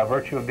country, by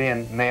virtue of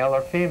being male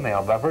or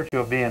female, by virtue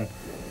of being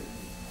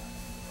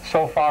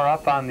so far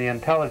up on the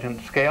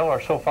intelligence scale or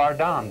so far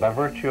down, by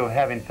virtue of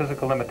having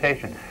physical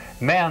limitation.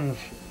 Man's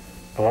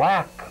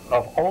lack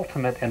of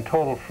ultimate and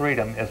total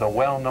freedom is a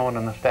well-known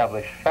and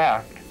established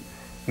fact.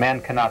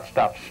 Man cannot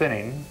stop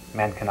sinning.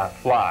 Man cannot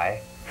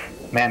fly.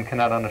 Man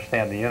cannot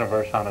understand the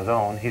universe on his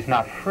own. He's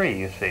not free,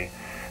 you see.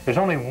 There's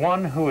only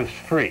one who is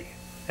free,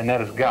 and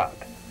that is God.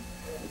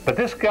 But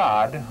this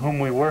God, whom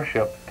we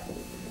worship,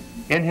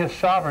 in his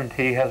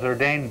sovereignty has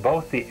ordained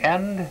both the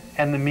end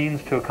and the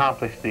means to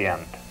accomplish the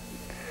end.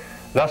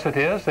 Thus it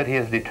is that he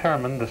has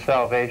determined the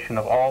salvation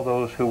of all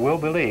those who will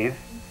believe,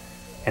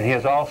 and he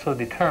has also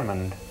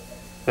determined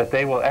that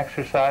they will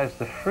exercise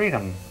the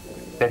freedom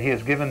that he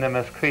has given them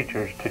as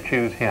creatures to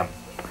choose him.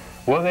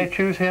 Will they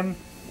choose him?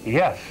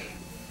 Yes.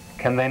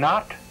 Can they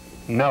not?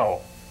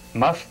 No.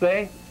 Must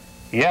they?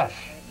 Yes.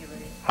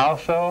 How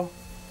so?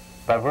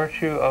 By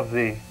virtue of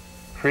the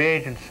free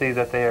agency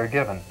that they are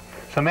given.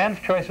 So man's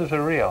choices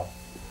are real,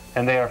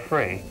 and they are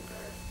free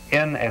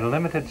in a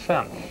limited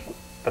sense,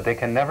 but they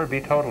can never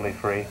be totally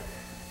free.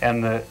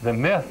 And the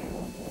myth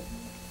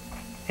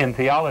in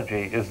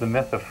theology is the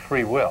myth of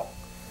free will.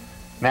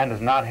 Man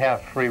does not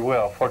have free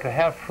will. For to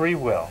have free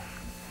will,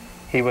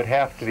 he would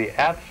have to be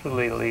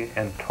absolutely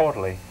and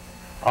totally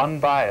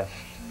unbiased,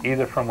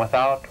 either from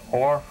without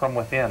or from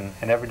within,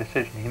 in every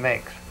decision he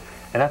makes.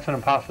 And that's an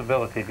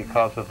impossibility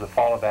because of the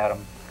fall of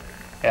Adam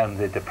and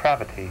the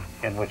depravity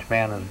in which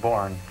man is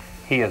born.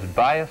 He is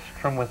biased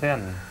from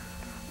within,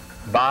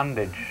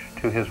 bondage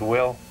to his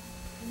will,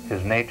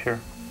 his nature,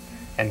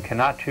 and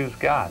cannot choose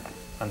God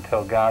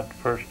until God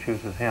first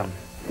chooses him.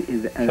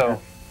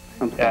 So,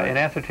 in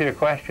answer to your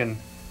question,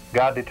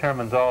 God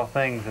determines all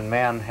things, and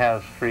man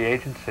has free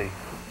agency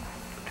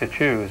to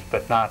choose,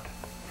 but not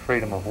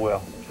freedom of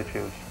will to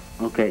choose.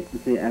 Okay,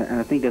 see,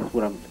 I think that's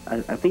what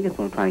I think that's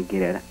what I'm trying to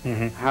get at.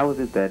 Mm-hmm. How is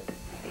it that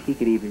he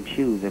could even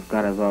choose if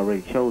God has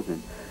already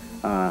chosen?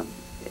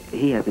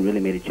 He hasn't really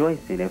made a choice,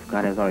 and if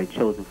God has already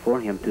chosen for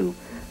him to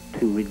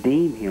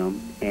redeem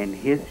him, and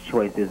his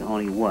choice is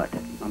only what?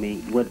 I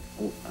mean, what?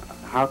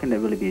 How can that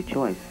really be a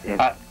choice?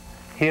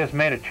 He has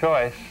made a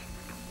choice.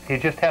 He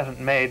just hasn't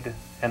made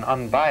an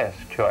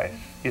unbiased choice.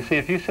 You see,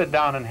 if you sit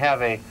down and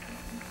have a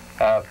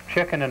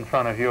chicken in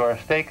front of you or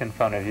a steak in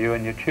front of you,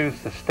 and you choose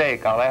the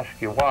steak, I'll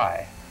ask you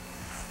why.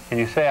 And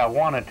you say, I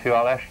wanted to,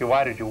 I'll ask you,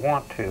 why did you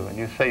want to? And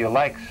you say, you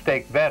like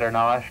steak better, and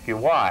I'll ask you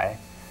why.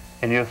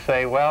 And you'll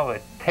say, well,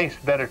 it tastes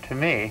better to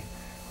me.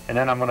 And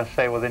then I'm going to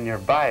say, well, then you're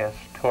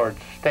biased towards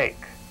steak.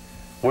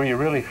 Were you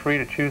really free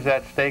to choose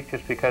that steak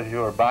just because you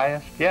were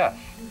biased? Yes.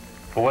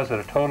 But was it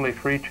a totally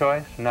free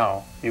choice?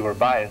 No. You were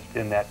biased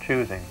in that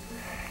choosing.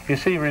 You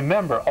see,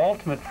 remember,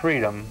 ultimate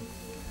freedom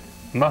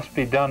must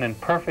be done in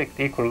perfect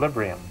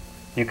equilibrium.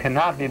 You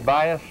cannot be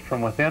biased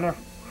from within or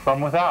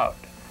from without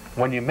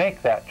when you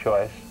make that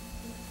choice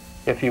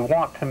if you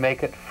want to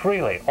make it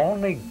freely.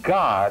 Only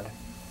God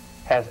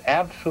has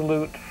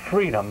absolute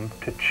freedom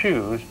to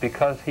choose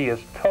because he is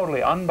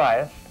totally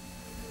unbiased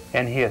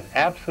and he is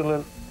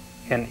absolute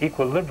in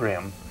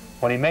equilibrium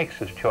when he makes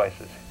his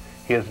choices.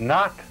 He is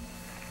not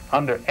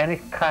under any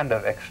kind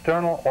of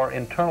external or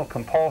internal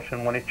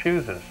compulsion when he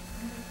chooses.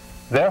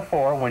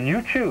 Therefore, when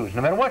you choose,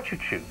 no matter what you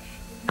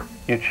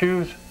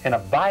choose in a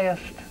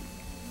biased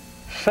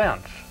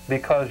sense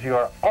because you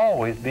are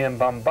always being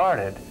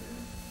bombarded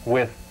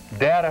with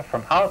data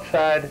from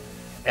outside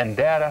and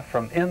data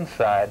from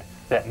inside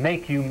that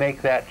make you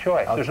make that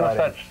choice. There's no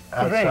such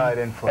outside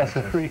thing influences.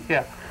 as a free,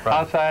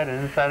 outside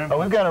and inside influence. Oh,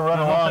 we've got to run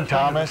along,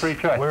 Thomas. Free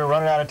choice. We're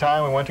running out of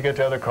time. We want to get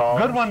to other calls.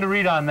 Good one to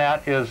read on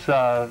that is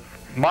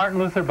Martin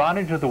Luther,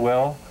 Bondage of the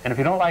Will, and if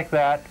you don't like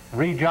that,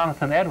 read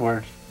Jonathan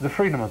Edwards, The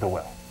Freedom of the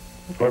Will.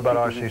 What about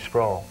R.C.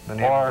 Sproul?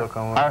 Or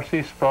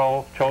R.C.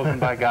 Sproul, Chosen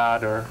by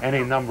God, or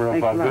any number of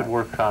good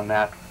works on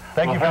that.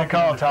 Thank you for the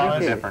call,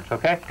 Thomas. Difference,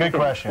 okay? Good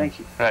question. Thank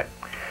you. Right.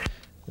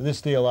 This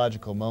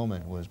theological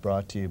moment was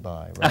brought to you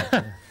by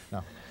Roger.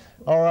 No.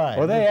 All right.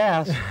 Well, they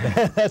asked.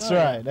 That's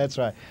right. That's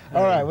right.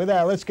 All right. With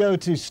that, let's go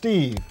to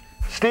Steve.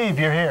 Steve,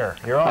 you're here.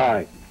 You're on.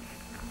 Hi.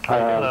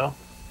 Hello.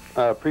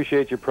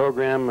 Appreciate your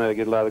program. I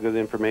get a lot of good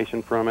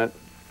information from it.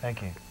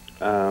 Thank you.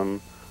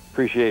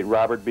 Appreciate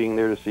Robert being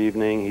there this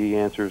evening. He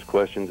answers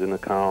questions in a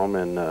calm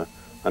and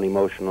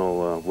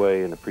unemotional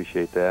way, and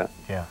appreciate that.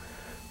 Yeah.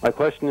 My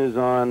question is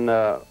on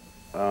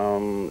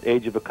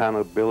age of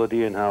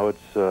accountability and how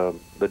it's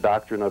the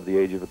doctrine of the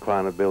age of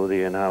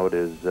accountability and how it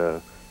is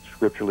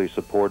scripturally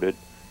supported.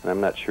 And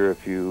I'm not sure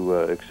if you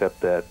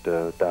accept that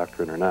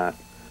doctrine or not.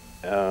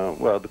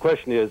 Well, the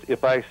question is,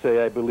 if I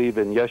say I believe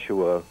in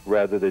Yeshua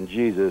rather than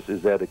Jesus,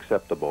 is that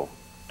acceptable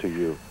to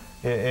you?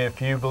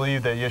 If you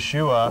believe that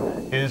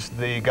Yeshua is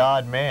the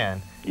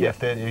God-man, Yeah. if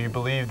that you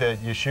believe that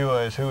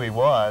Yeshua is who he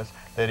was,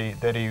 that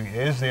he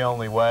is the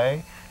only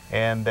way,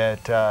 and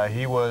that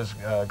he was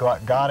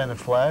God in the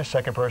flesh,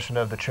 second person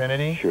of the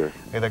Trinity, Sure.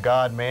 the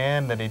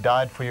God-man, that he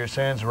died for your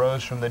sins,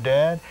 rose from the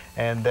dead,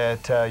 and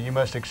that you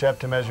must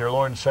accept him as your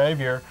Lord and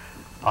Savior,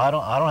 I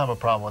don't have a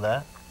problem with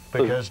that.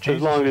 Because Jesus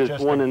as long is as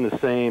just it's one and the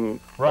same,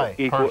 right.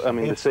 equal, I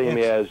mean, the same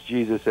as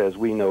Jesus as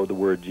we know the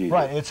word Jesus.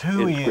 Right, it's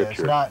who he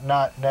Scripture. is,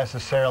 not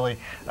necessarily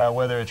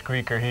whether it's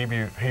Greek or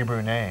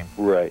Hebrew name.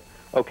 Right.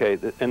 Okay.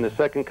 And the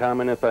second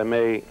comment, if I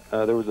may,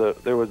 there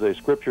was a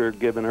scripture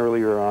given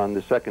earlier on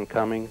the second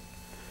coming,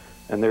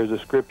 and there's a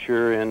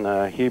scripture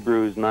in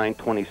Hebrews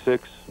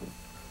 9:26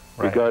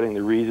 regarding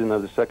the reason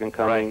of the second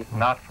coming. Right.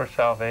 Not for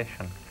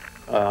salvation.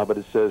 But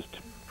it says,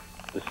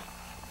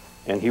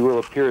 and he will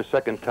appear a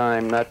second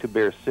time, not to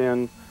bear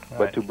sin,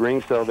 but to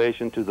bring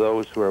salvation to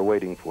those who are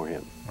waiting for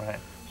him. Right.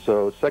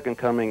 So second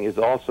coming is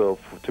also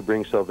to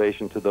bring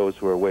salvation to those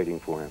who are waiting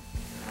for him.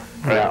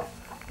 Right. Now,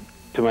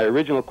 to my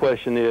original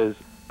question is,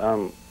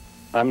 I'm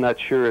not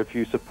sure if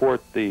you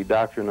support the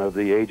doctrine of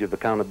the age of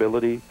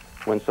accountability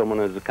when someone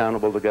is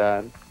accountable to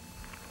God.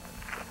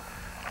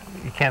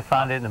 You can't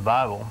find it in the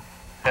Bible.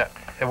 Yeah.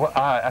 Well,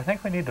 I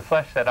think we need to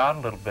flesh that out a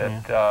little bit.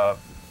 Yeah.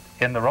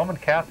 In the Roman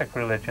Catholic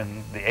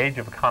religion, the age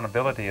of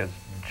accountability is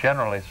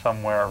generally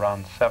somewhere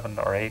around 7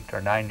 or 8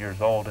 or 9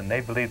 years old, and they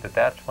believe that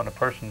that's when a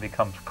person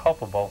becomes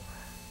culpable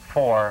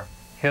for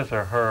his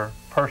or her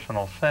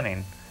personal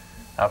sinning.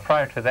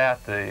 Prior to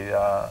that,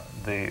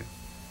 the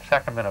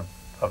sacrament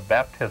of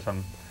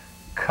baptism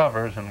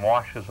covers and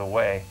washes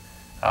away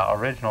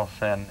original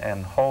sin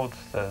and holds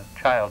the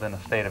child in a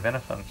state of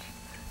innocence.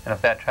 And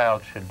if that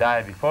child should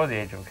die before the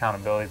age of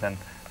accountability, then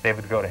they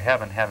would go to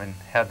heaven having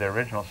had their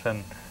original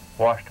sin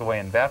washed away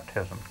in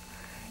baptism.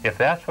 If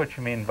that's what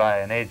you mean by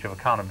an age of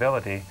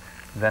accountability,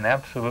 then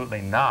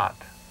absolutely not.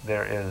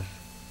 There is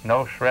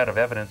no shred of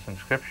evidence in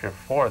Scripture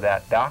for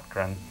that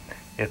doctrine.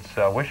 It's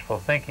wishful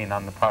thinking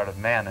on the part of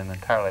man and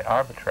entirely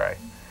arbitrary.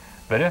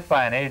 But if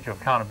by an age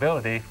of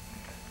accountability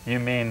you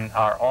mean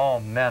are all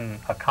men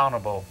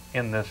accountable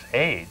in this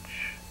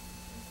age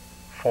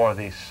for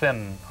the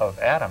sin of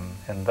Adam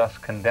and thus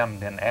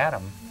condemned in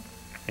Adam,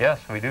 yes,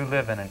 we do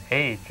live in an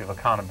age of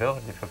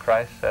accountability, for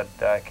Christ said,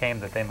 came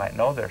that they might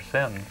know their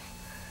sins,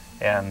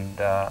 and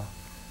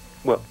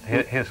well,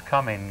 his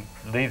coming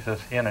leaves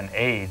us in an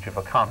age of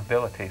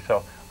accountability.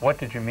 So what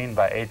did you mean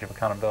by age of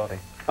accountability?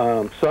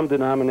 Some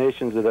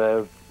denominations that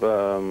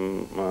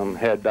I've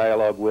had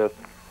dialogue with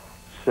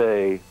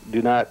say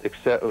do not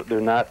accept, they're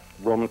not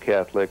Roman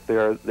Catholic. They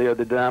are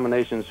the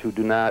denominations who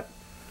do not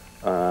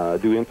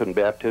do infant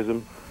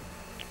baptism.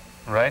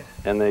 Right.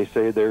 And they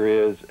say there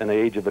is an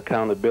age of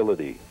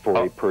accountability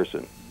for a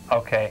person.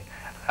 Okay.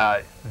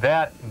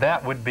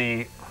 That would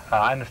be,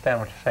 I understand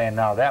what you're saying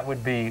now, that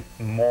would be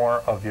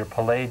more of your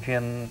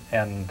Pelagian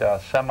and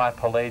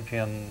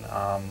semi-Pelagian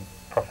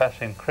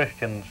professing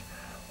Christians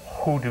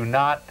who do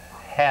not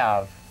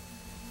have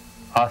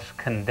us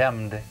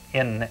condemned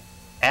in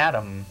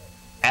Adam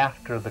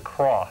after the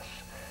cross.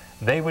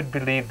 They would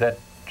believe that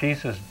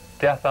Jesus'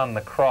 death on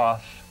the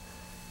cross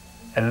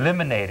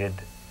eliminated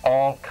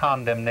all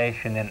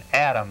condemnation in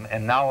Adam,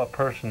 and now a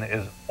person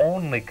is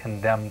only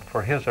condemned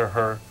for his or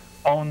her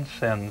own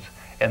sins,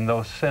 and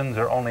those sins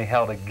are only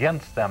held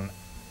against them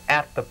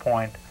at the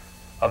point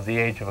of the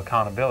age of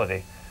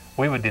accountability.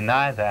 We would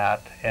deny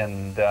that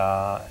and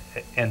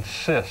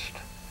insist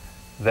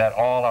that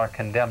all are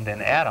condemned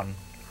in Adam,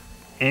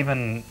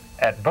 even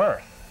at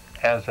birth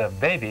as a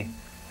baby,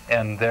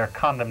 and their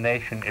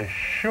condemnation is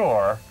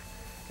sure,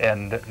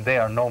 and they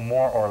are no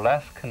more or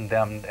less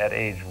condemned at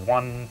age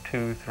 1,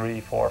 2,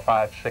 3, 4,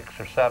 5, 6,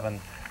 or 7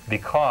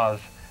 because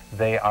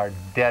they are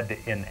dead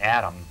in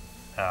Adam,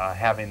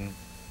 having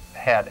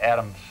had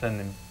Adam's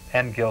sin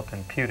and guilt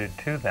imputed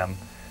to them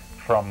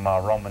from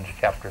Romans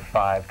chapter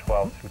 5,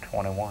 12 through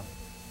 21.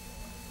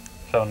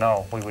 So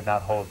no, we would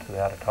not hold to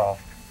that at all.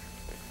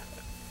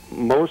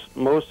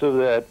 Most of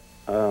that,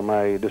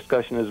 my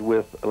discussion is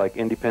with like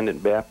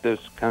independent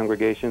Baptist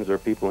congregations or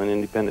people in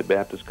independent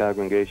Baptist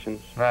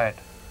congregations. Right.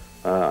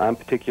 I'm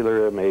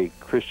particular, I'm a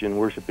Christian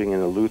worshiping in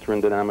a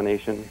Lutheran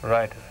denomination.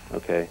 Right.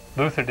 Okay.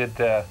 Luther did.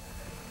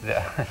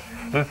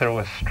 Luther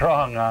was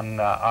strong on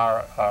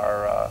our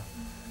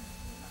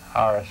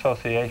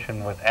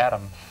association with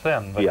Adam's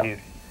sin, but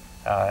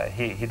yeah.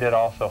 he did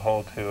also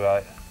hold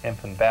to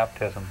infant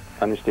baptism.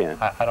 Understand.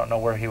 I don't know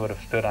where he would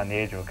have stood on the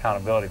age of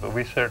accountability, but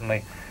we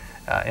certainly,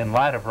 in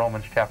light of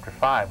Romans chapter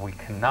 5, we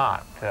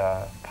cannot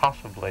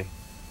possibly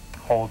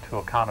hold to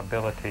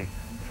accountability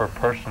for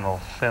personal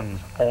sins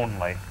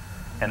only.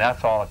 And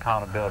that's all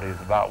accountability is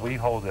about. We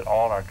hold that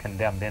all are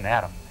condemned in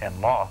Adam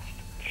and lost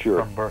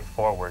from birth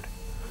forward.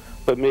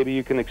 But maybe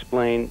you can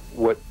explain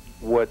what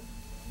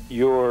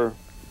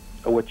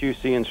you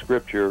see in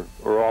Scripture,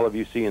 or all of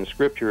you see in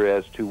Scripture,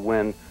 as to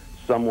when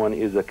someone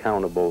is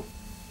accountable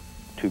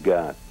to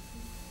God,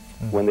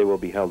 when they will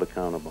be held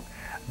accountable.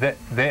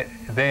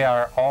 They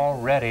are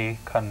already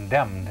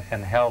condemned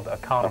and held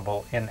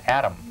accountable in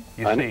Adam,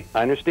 you see.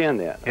 I understand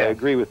that. Yes. I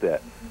agree with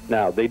that.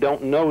 Now, they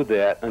don't know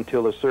that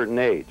until a certain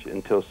age,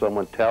 until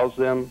someone tells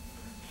them,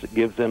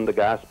 gives them the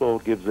gospel,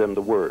 gives them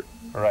the word.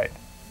 Right.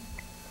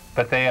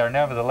 But they are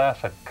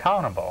nevertheless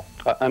accountable.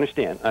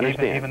 Understand.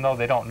 Even though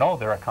they don't know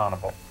they're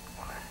accountable.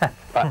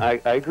 I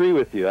agree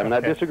with you. I'm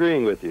not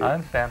disagreeing with you. I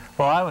understand.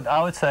 Well,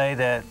 I would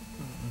say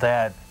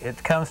that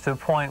it comes to a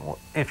point,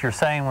 if you're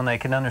saying when they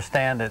can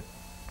understand that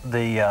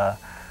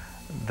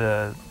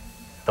the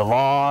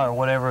law or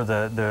whatever,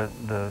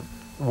 the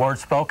word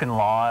spoken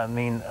law, I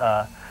mean,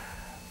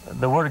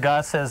 the Word of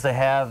God says they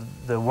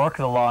have the work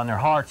of the law in their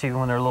hearts. Even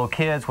when they're little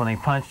kids, when they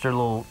punch their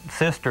little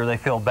sister, they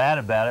feel bad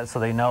about it,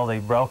 so they know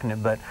they've broken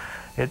it. But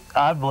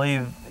I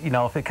believe,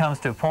 if it comes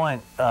to a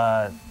point,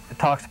 it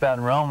talks about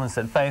in Romans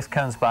that faith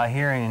comes by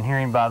hearing and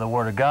hearing by the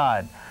Word of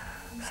God.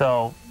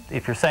 So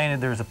if you're saying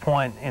that there's a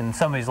point in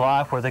somebody's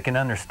life where they can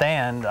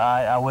understand,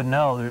 I would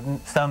know.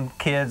 Some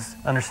kids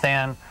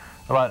understand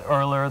a lot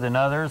earlier than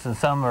others, and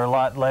some are a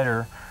lot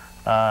later.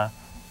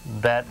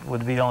 That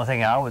would be the only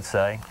thing I would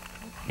say.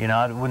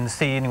 I wouldn't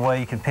see any way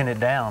you can pin it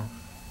down.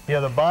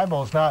 Yeah, the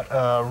Bible is not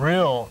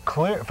real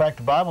clear. In fact,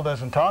 the Bible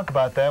doesn't talk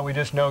about that. We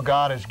just know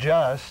God is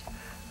just.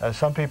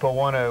 Some people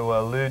want to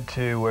allude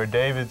to where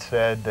David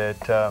said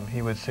that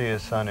he would see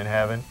his son in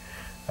heaven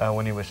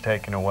when he was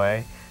taken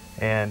away.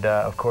 And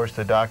of course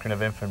the doctrine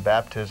of infant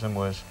baptism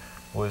was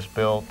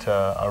built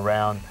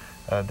around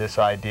this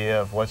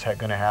idea of what's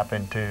going to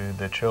happen to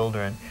the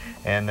children.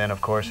 And then of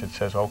course it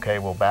says, okay,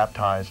 we'll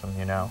baptize them,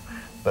 you know.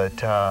 But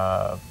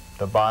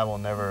the Bible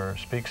never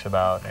speaks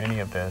about any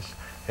of this.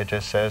 It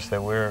just says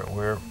that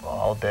we're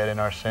all dead in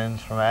our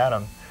sins from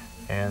Adam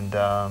and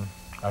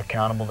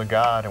accountable to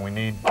God, and we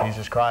need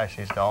Jesus Christ.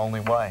 He's the only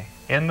way.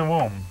 In the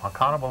womb,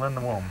 accountable in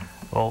the womb.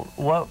 Well,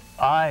 what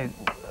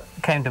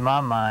came to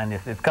my mind,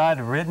 if God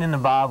had written in the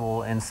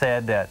Bible and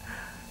said that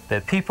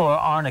people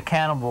aren't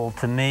accountable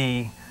to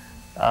me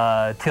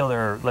till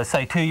they're, let's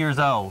say, 2 years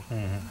old,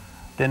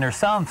 then there's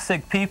some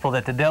sick people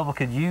that the devil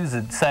could use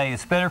and say,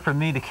 it's better for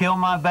me to kill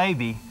my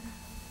baby,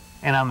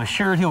 and I'm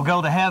assured he'll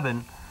go to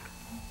heaven,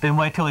 than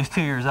wait till he's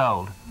 2 years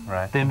old,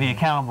 then be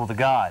accountable to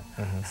God.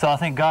 So I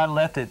think God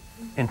left it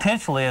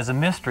intentionally as a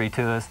mystery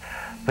to us,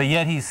 but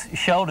yet He's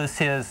showed us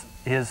His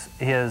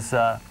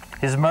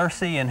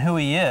mercy and who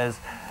He is,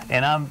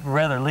 and I'd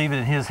rather leave it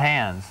in His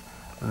hands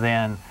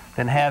than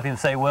have Him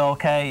say, well,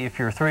 okay, if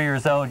you're 3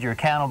 years old, you're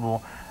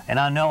accountable, and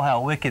I know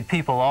how wicked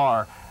people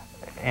are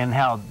and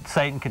how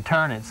Satan could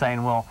turn it,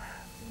 saying, well,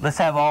 let's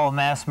have all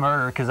mass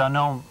murder, because I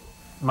know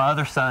my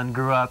other son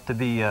grew up to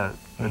be a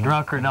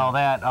drunkard and all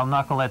that. I'm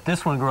not going to let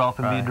this one grow up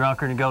and be a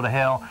drunkard and go to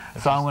hell,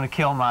 so I'm going to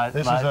kill my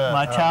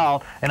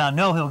child, and I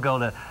know he'll go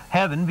to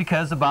heaven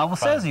because the Bible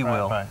says he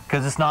will,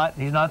 because he's not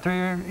 3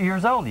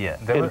 years old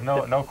yet. There was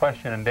no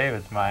question in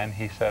David's mind.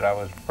 He said, I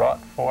was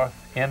brought forth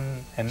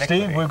in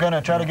iniquity. Steve, we're going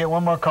to try to get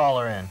one more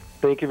caller in.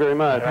 Thank you very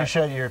much.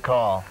 Appreciate your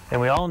call. And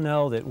we all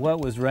know that what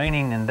was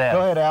reigning in death.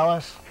 Go ahead,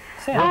 Alice.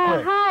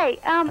 Hi.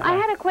 I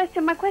had a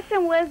question. My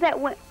question was that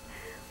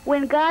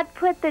when God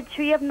put the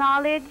tree of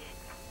knowledge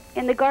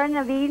in the Garden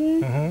of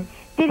Eden,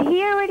 did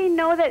He already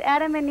know that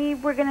Adam and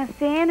Eve were going to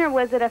sin, or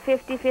was it a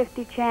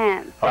 50-50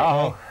 chance?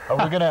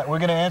 We're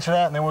gonna answer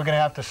that, and then we're gonna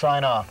have to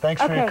sign off.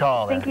 Thanks for your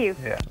call. Thank you.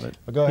 Yeah.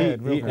 Go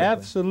ahead. He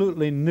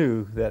absolutely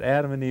knew that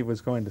Adam and Eve was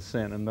going to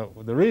sin, and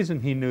the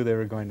reason he knew they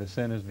were going to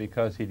sin is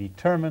because he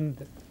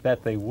determined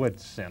that they would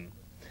sin.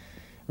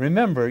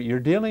 Remember, you're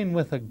dealing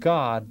with a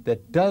God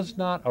that does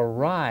not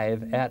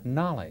arrive at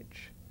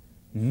knowledge.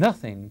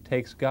 Nothing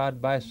takes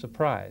God by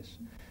surprise.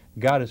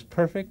 God is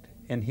perfect,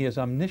 and He is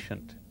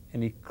omniscient,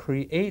 and He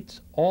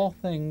creates all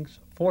things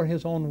for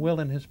His own will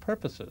and His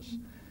purposes.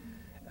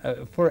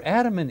 For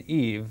Adam and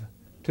Eve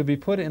to be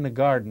put in a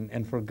garden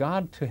and for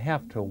God to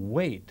have to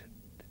wait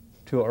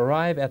to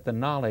arrive at the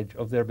knowledge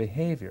of their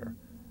behavior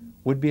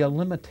would be a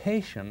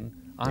limitation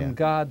on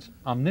God's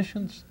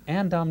omniscience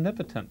and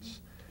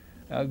omnipotence.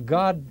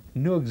 God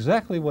knew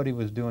exactly what He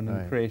was doing in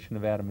the creation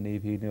of Adam and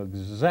Eve. He knew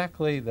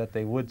exactly that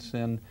they would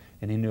sin,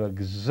 and He knew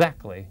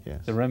exactly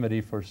the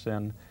remedy for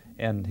sin,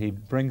 and He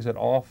brings it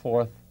all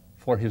forth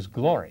for His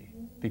glory,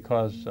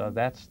 because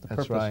that's the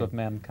purpose of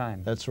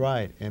mankind. That's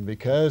right. And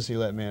because He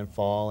let man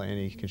fall, and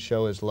He can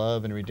show His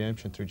love and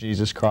redemption through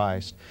Jesus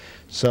Christ.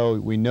 So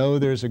we know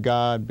there's a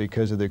God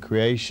because of the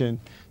creation.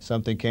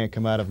 Something can't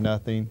come out of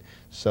nothing.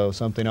 So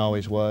something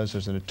always was.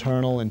 There's an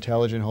eternal,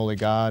 intelligent, holy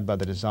God by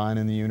the design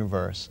in the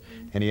universe.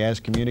 And He has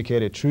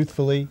communicated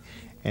truthfully,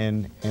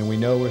 and we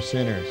know we're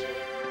sinners.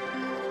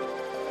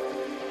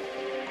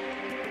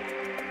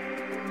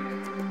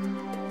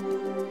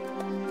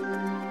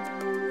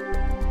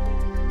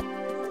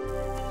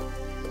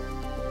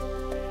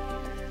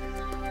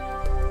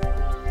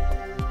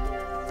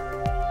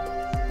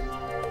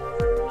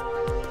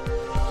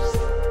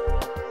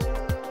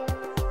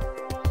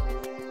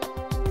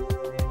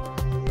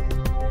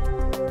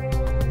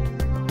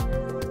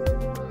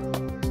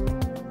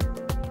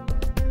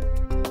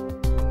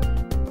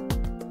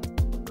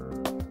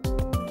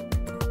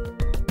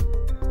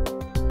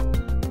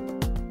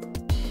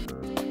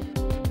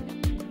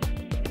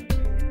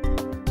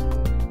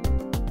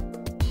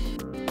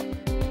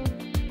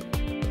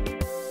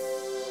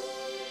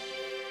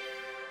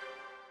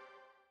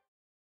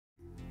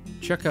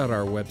 Check out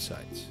our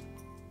websites.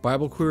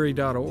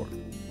 BibleQuery.org.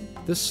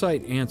 This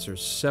site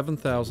answers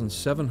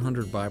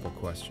 7,700 Bible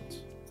questions.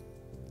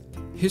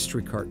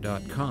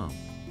 HistoryCart.com.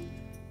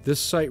 This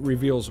site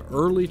reveals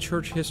early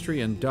church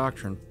history and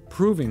doctrine,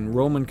 proving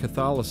Roman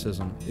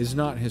Catholicism is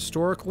not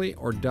historically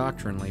or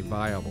doctrinally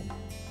viable.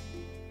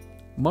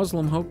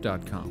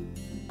 MuslimHope.com.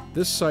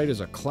 This site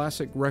is a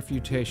classic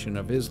refutation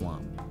of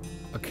Islam,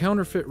 a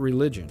counterfeit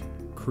religion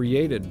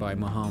created by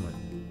Muhammad.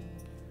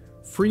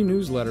 Free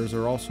newsletters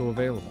are also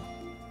available.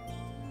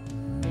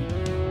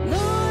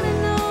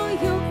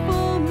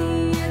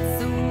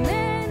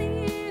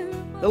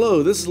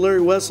 Hello, this is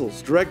Larry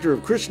Wessels, Director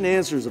of Christian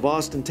Answers of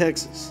Austin,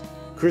 Texas,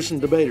 Christian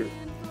debater.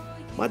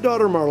 My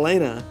daughter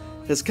Marlena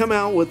has come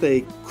out with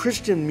a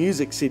Christian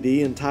music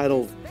CD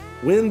entitled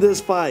Win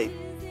This Fight.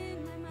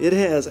 It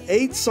has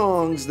 8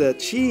 songs that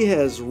she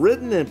has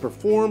written and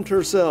performed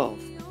herself.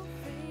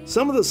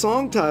 Some of the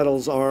song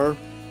titles are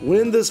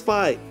Win This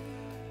Fight,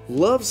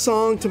 Love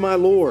Song to My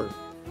Lord,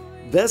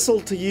 Vessel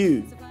to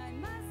You,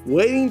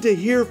 Waiting to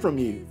Hear from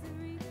You,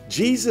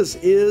 Jesus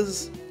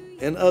Is,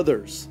 and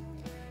others.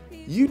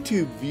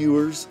 YouTube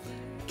viewers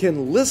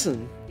can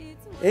listen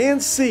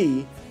and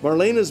see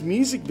Marlena's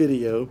music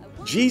video,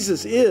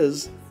 Jesus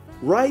Is,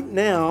 right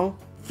now,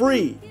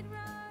 free.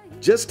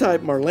 Just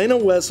type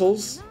Marlena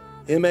Wessels,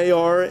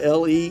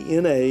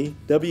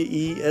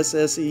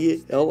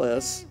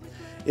 MarlenaWessels,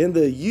 in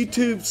the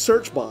YouTube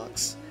search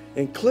box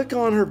and click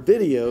on her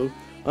video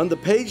on the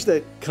page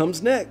that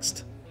comes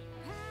next.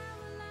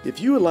 If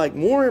you would like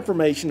more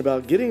information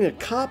about getting a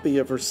copy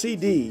of her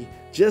CD,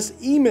 just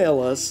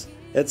email us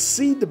at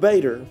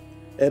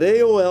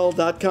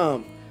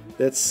cdebater@aol.com.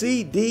 That's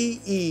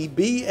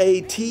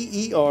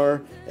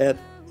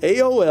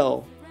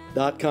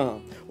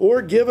CDEBATER@AOL.com.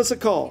 Or give us a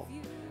call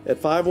at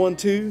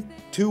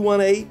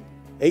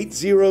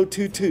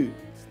 512-218-8022.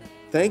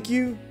 Thank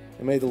you,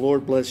 and may the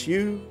Lord bless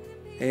you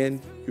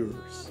and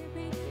yours.